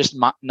because he's just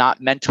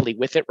not mentally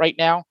with it right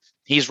now.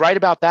 He's right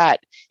about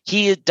that.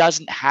 He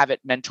doesn't have it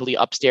mentally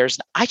upstairs.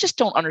 I just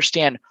don't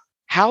understand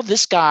how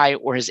this guy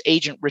or his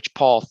agent, Rich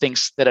Paul,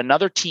 thinks that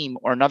another team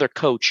or another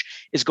coach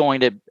is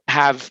going to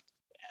have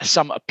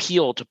some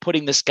appeal to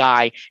putting this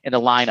guy in the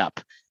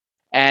lineup.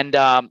 And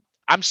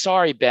I'm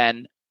sorry,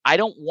 Ben, I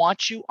don't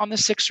want you on the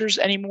Sixers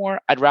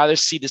anymore. I'd rather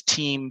see this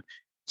team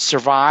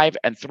survive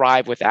and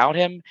thrive without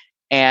him.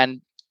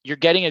 And you're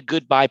getting a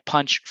goodbye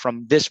punch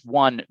from this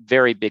one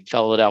very big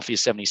Philadelphia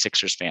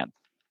 76ers fan.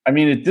 I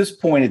mean, at this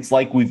point, it's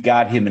like we've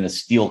got him in a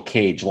steel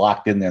cage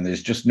locked in there. And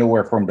there's just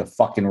nowhere for him to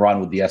fucking run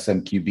with the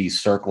SMQB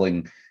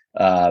circling,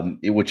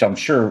 which I'm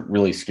sure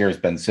really scares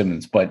Ben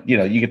Simmons. But,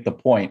 you get the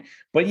point.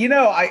 But,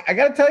 I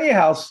got to tell you,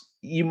 House,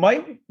 you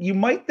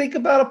might think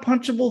about a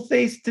punchable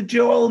face to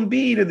Joel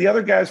Embiid and the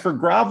other guys for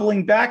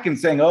groveling back and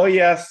saying, oh,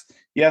 yes,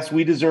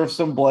 we deserve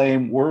some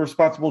blame. We're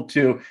responsible,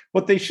 too.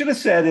 What they should have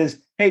said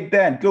is, hey,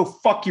 Ben, go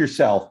fuck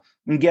yourself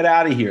and get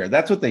out of here.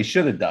 That's what they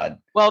should have done.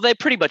 Well, they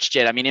pretty much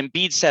did. I mean,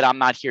 Embiid said, I'm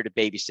not here to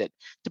babysit.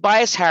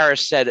 Tobias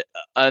Harris said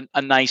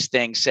a nice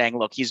thing saying,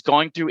 look, he's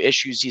going through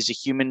issues. He's a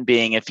human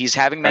being. If he's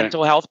having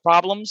mental health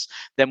problems,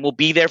 then we'll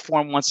be there for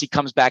him once he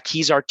comes back.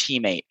 He's our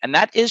teammate. And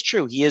that is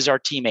true. He is our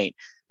teammate.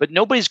 But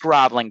nobody's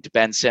groveling to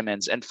Ben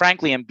Simmons. And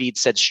frankly, Embiid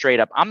said straight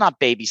up, I'm not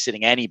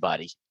babysitting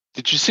anybody.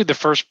 Did you see the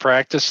first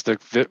practice, the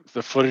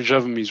footage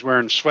of him? He's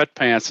wearing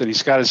sweatpants and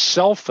he's got his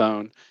cell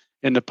phone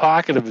in the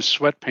pocket of his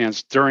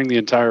sweatpants during the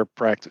entire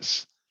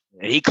practice.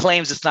 He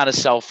claims it's not a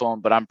cell phone,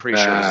 but I'm pretty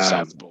sure it's a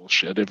cell phone.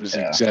 Bullshit. It was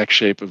the exact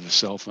shape of a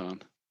cell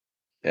phone.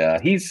 Yeah,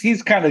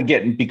 he's kind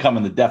of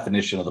becoming the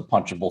definition of the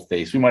punchable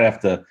face. We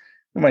might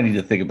need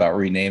to think about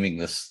renaming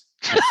this.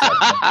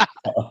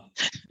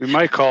 We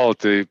might call it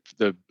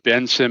the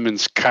Ben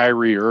Simmons,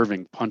 Kyrie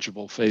Irving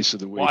punchable face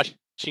of the week.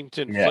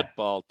 Washington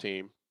football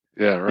team.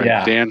 Yeah, right.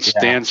 Yeah,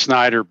 Dan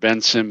Snyder, Ben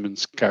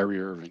Simmons,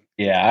 Kyrie Irving.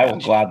 Yeah, I will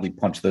gladly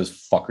punch those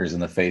fuckers in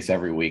the face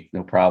every week.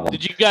 No problem.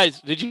 Did you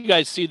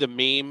guys see the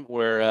meme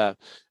where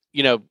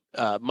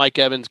Mike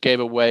Evans gave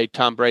away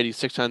Tom Brady's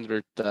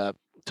 600th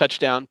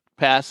touchdown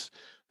pass?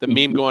 The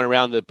meme going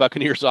around, the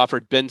Buccaneers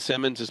offered Ben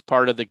Simmons as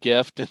part of the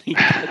gift, and he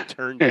got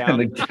turned down.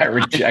 And the guy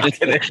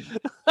rejected it.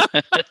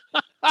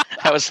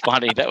 That was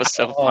funny. That was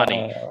so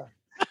funny.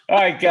 All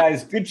right,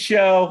 guys, good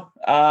show.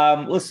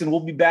 Listen, we'll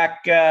be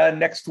back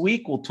next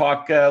week. We'll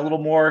talk a little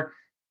more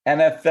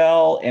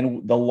NFL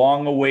and the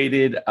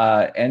long-awaited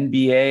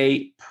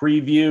NBA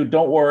preview.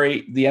 Don't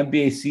worry, the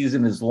NBA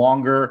season is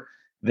longer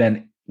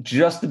than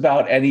just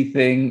about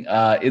anything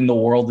in the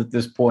world at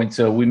this point.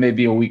 So we may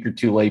be a week or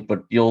two late,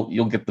 but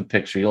you'll get the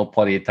picture. You'll have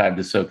plenty of time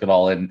to soak it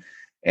all in.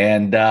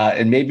 And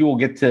maybe we'll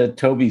get to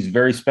Toby's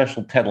very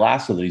special Ted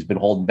Lasso that he's been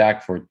holding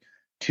back for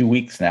 2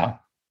 weeks now.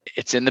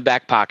 It's in the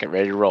back pocket,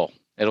 ready to roll.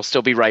 It'll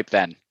still be ripe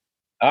then.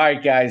 All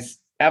right, guys.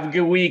 Have a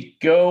good week.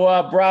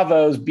 Go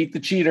Bravos. Beat the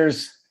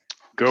cheaters.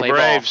 Go Play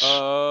Braves.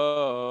 ball.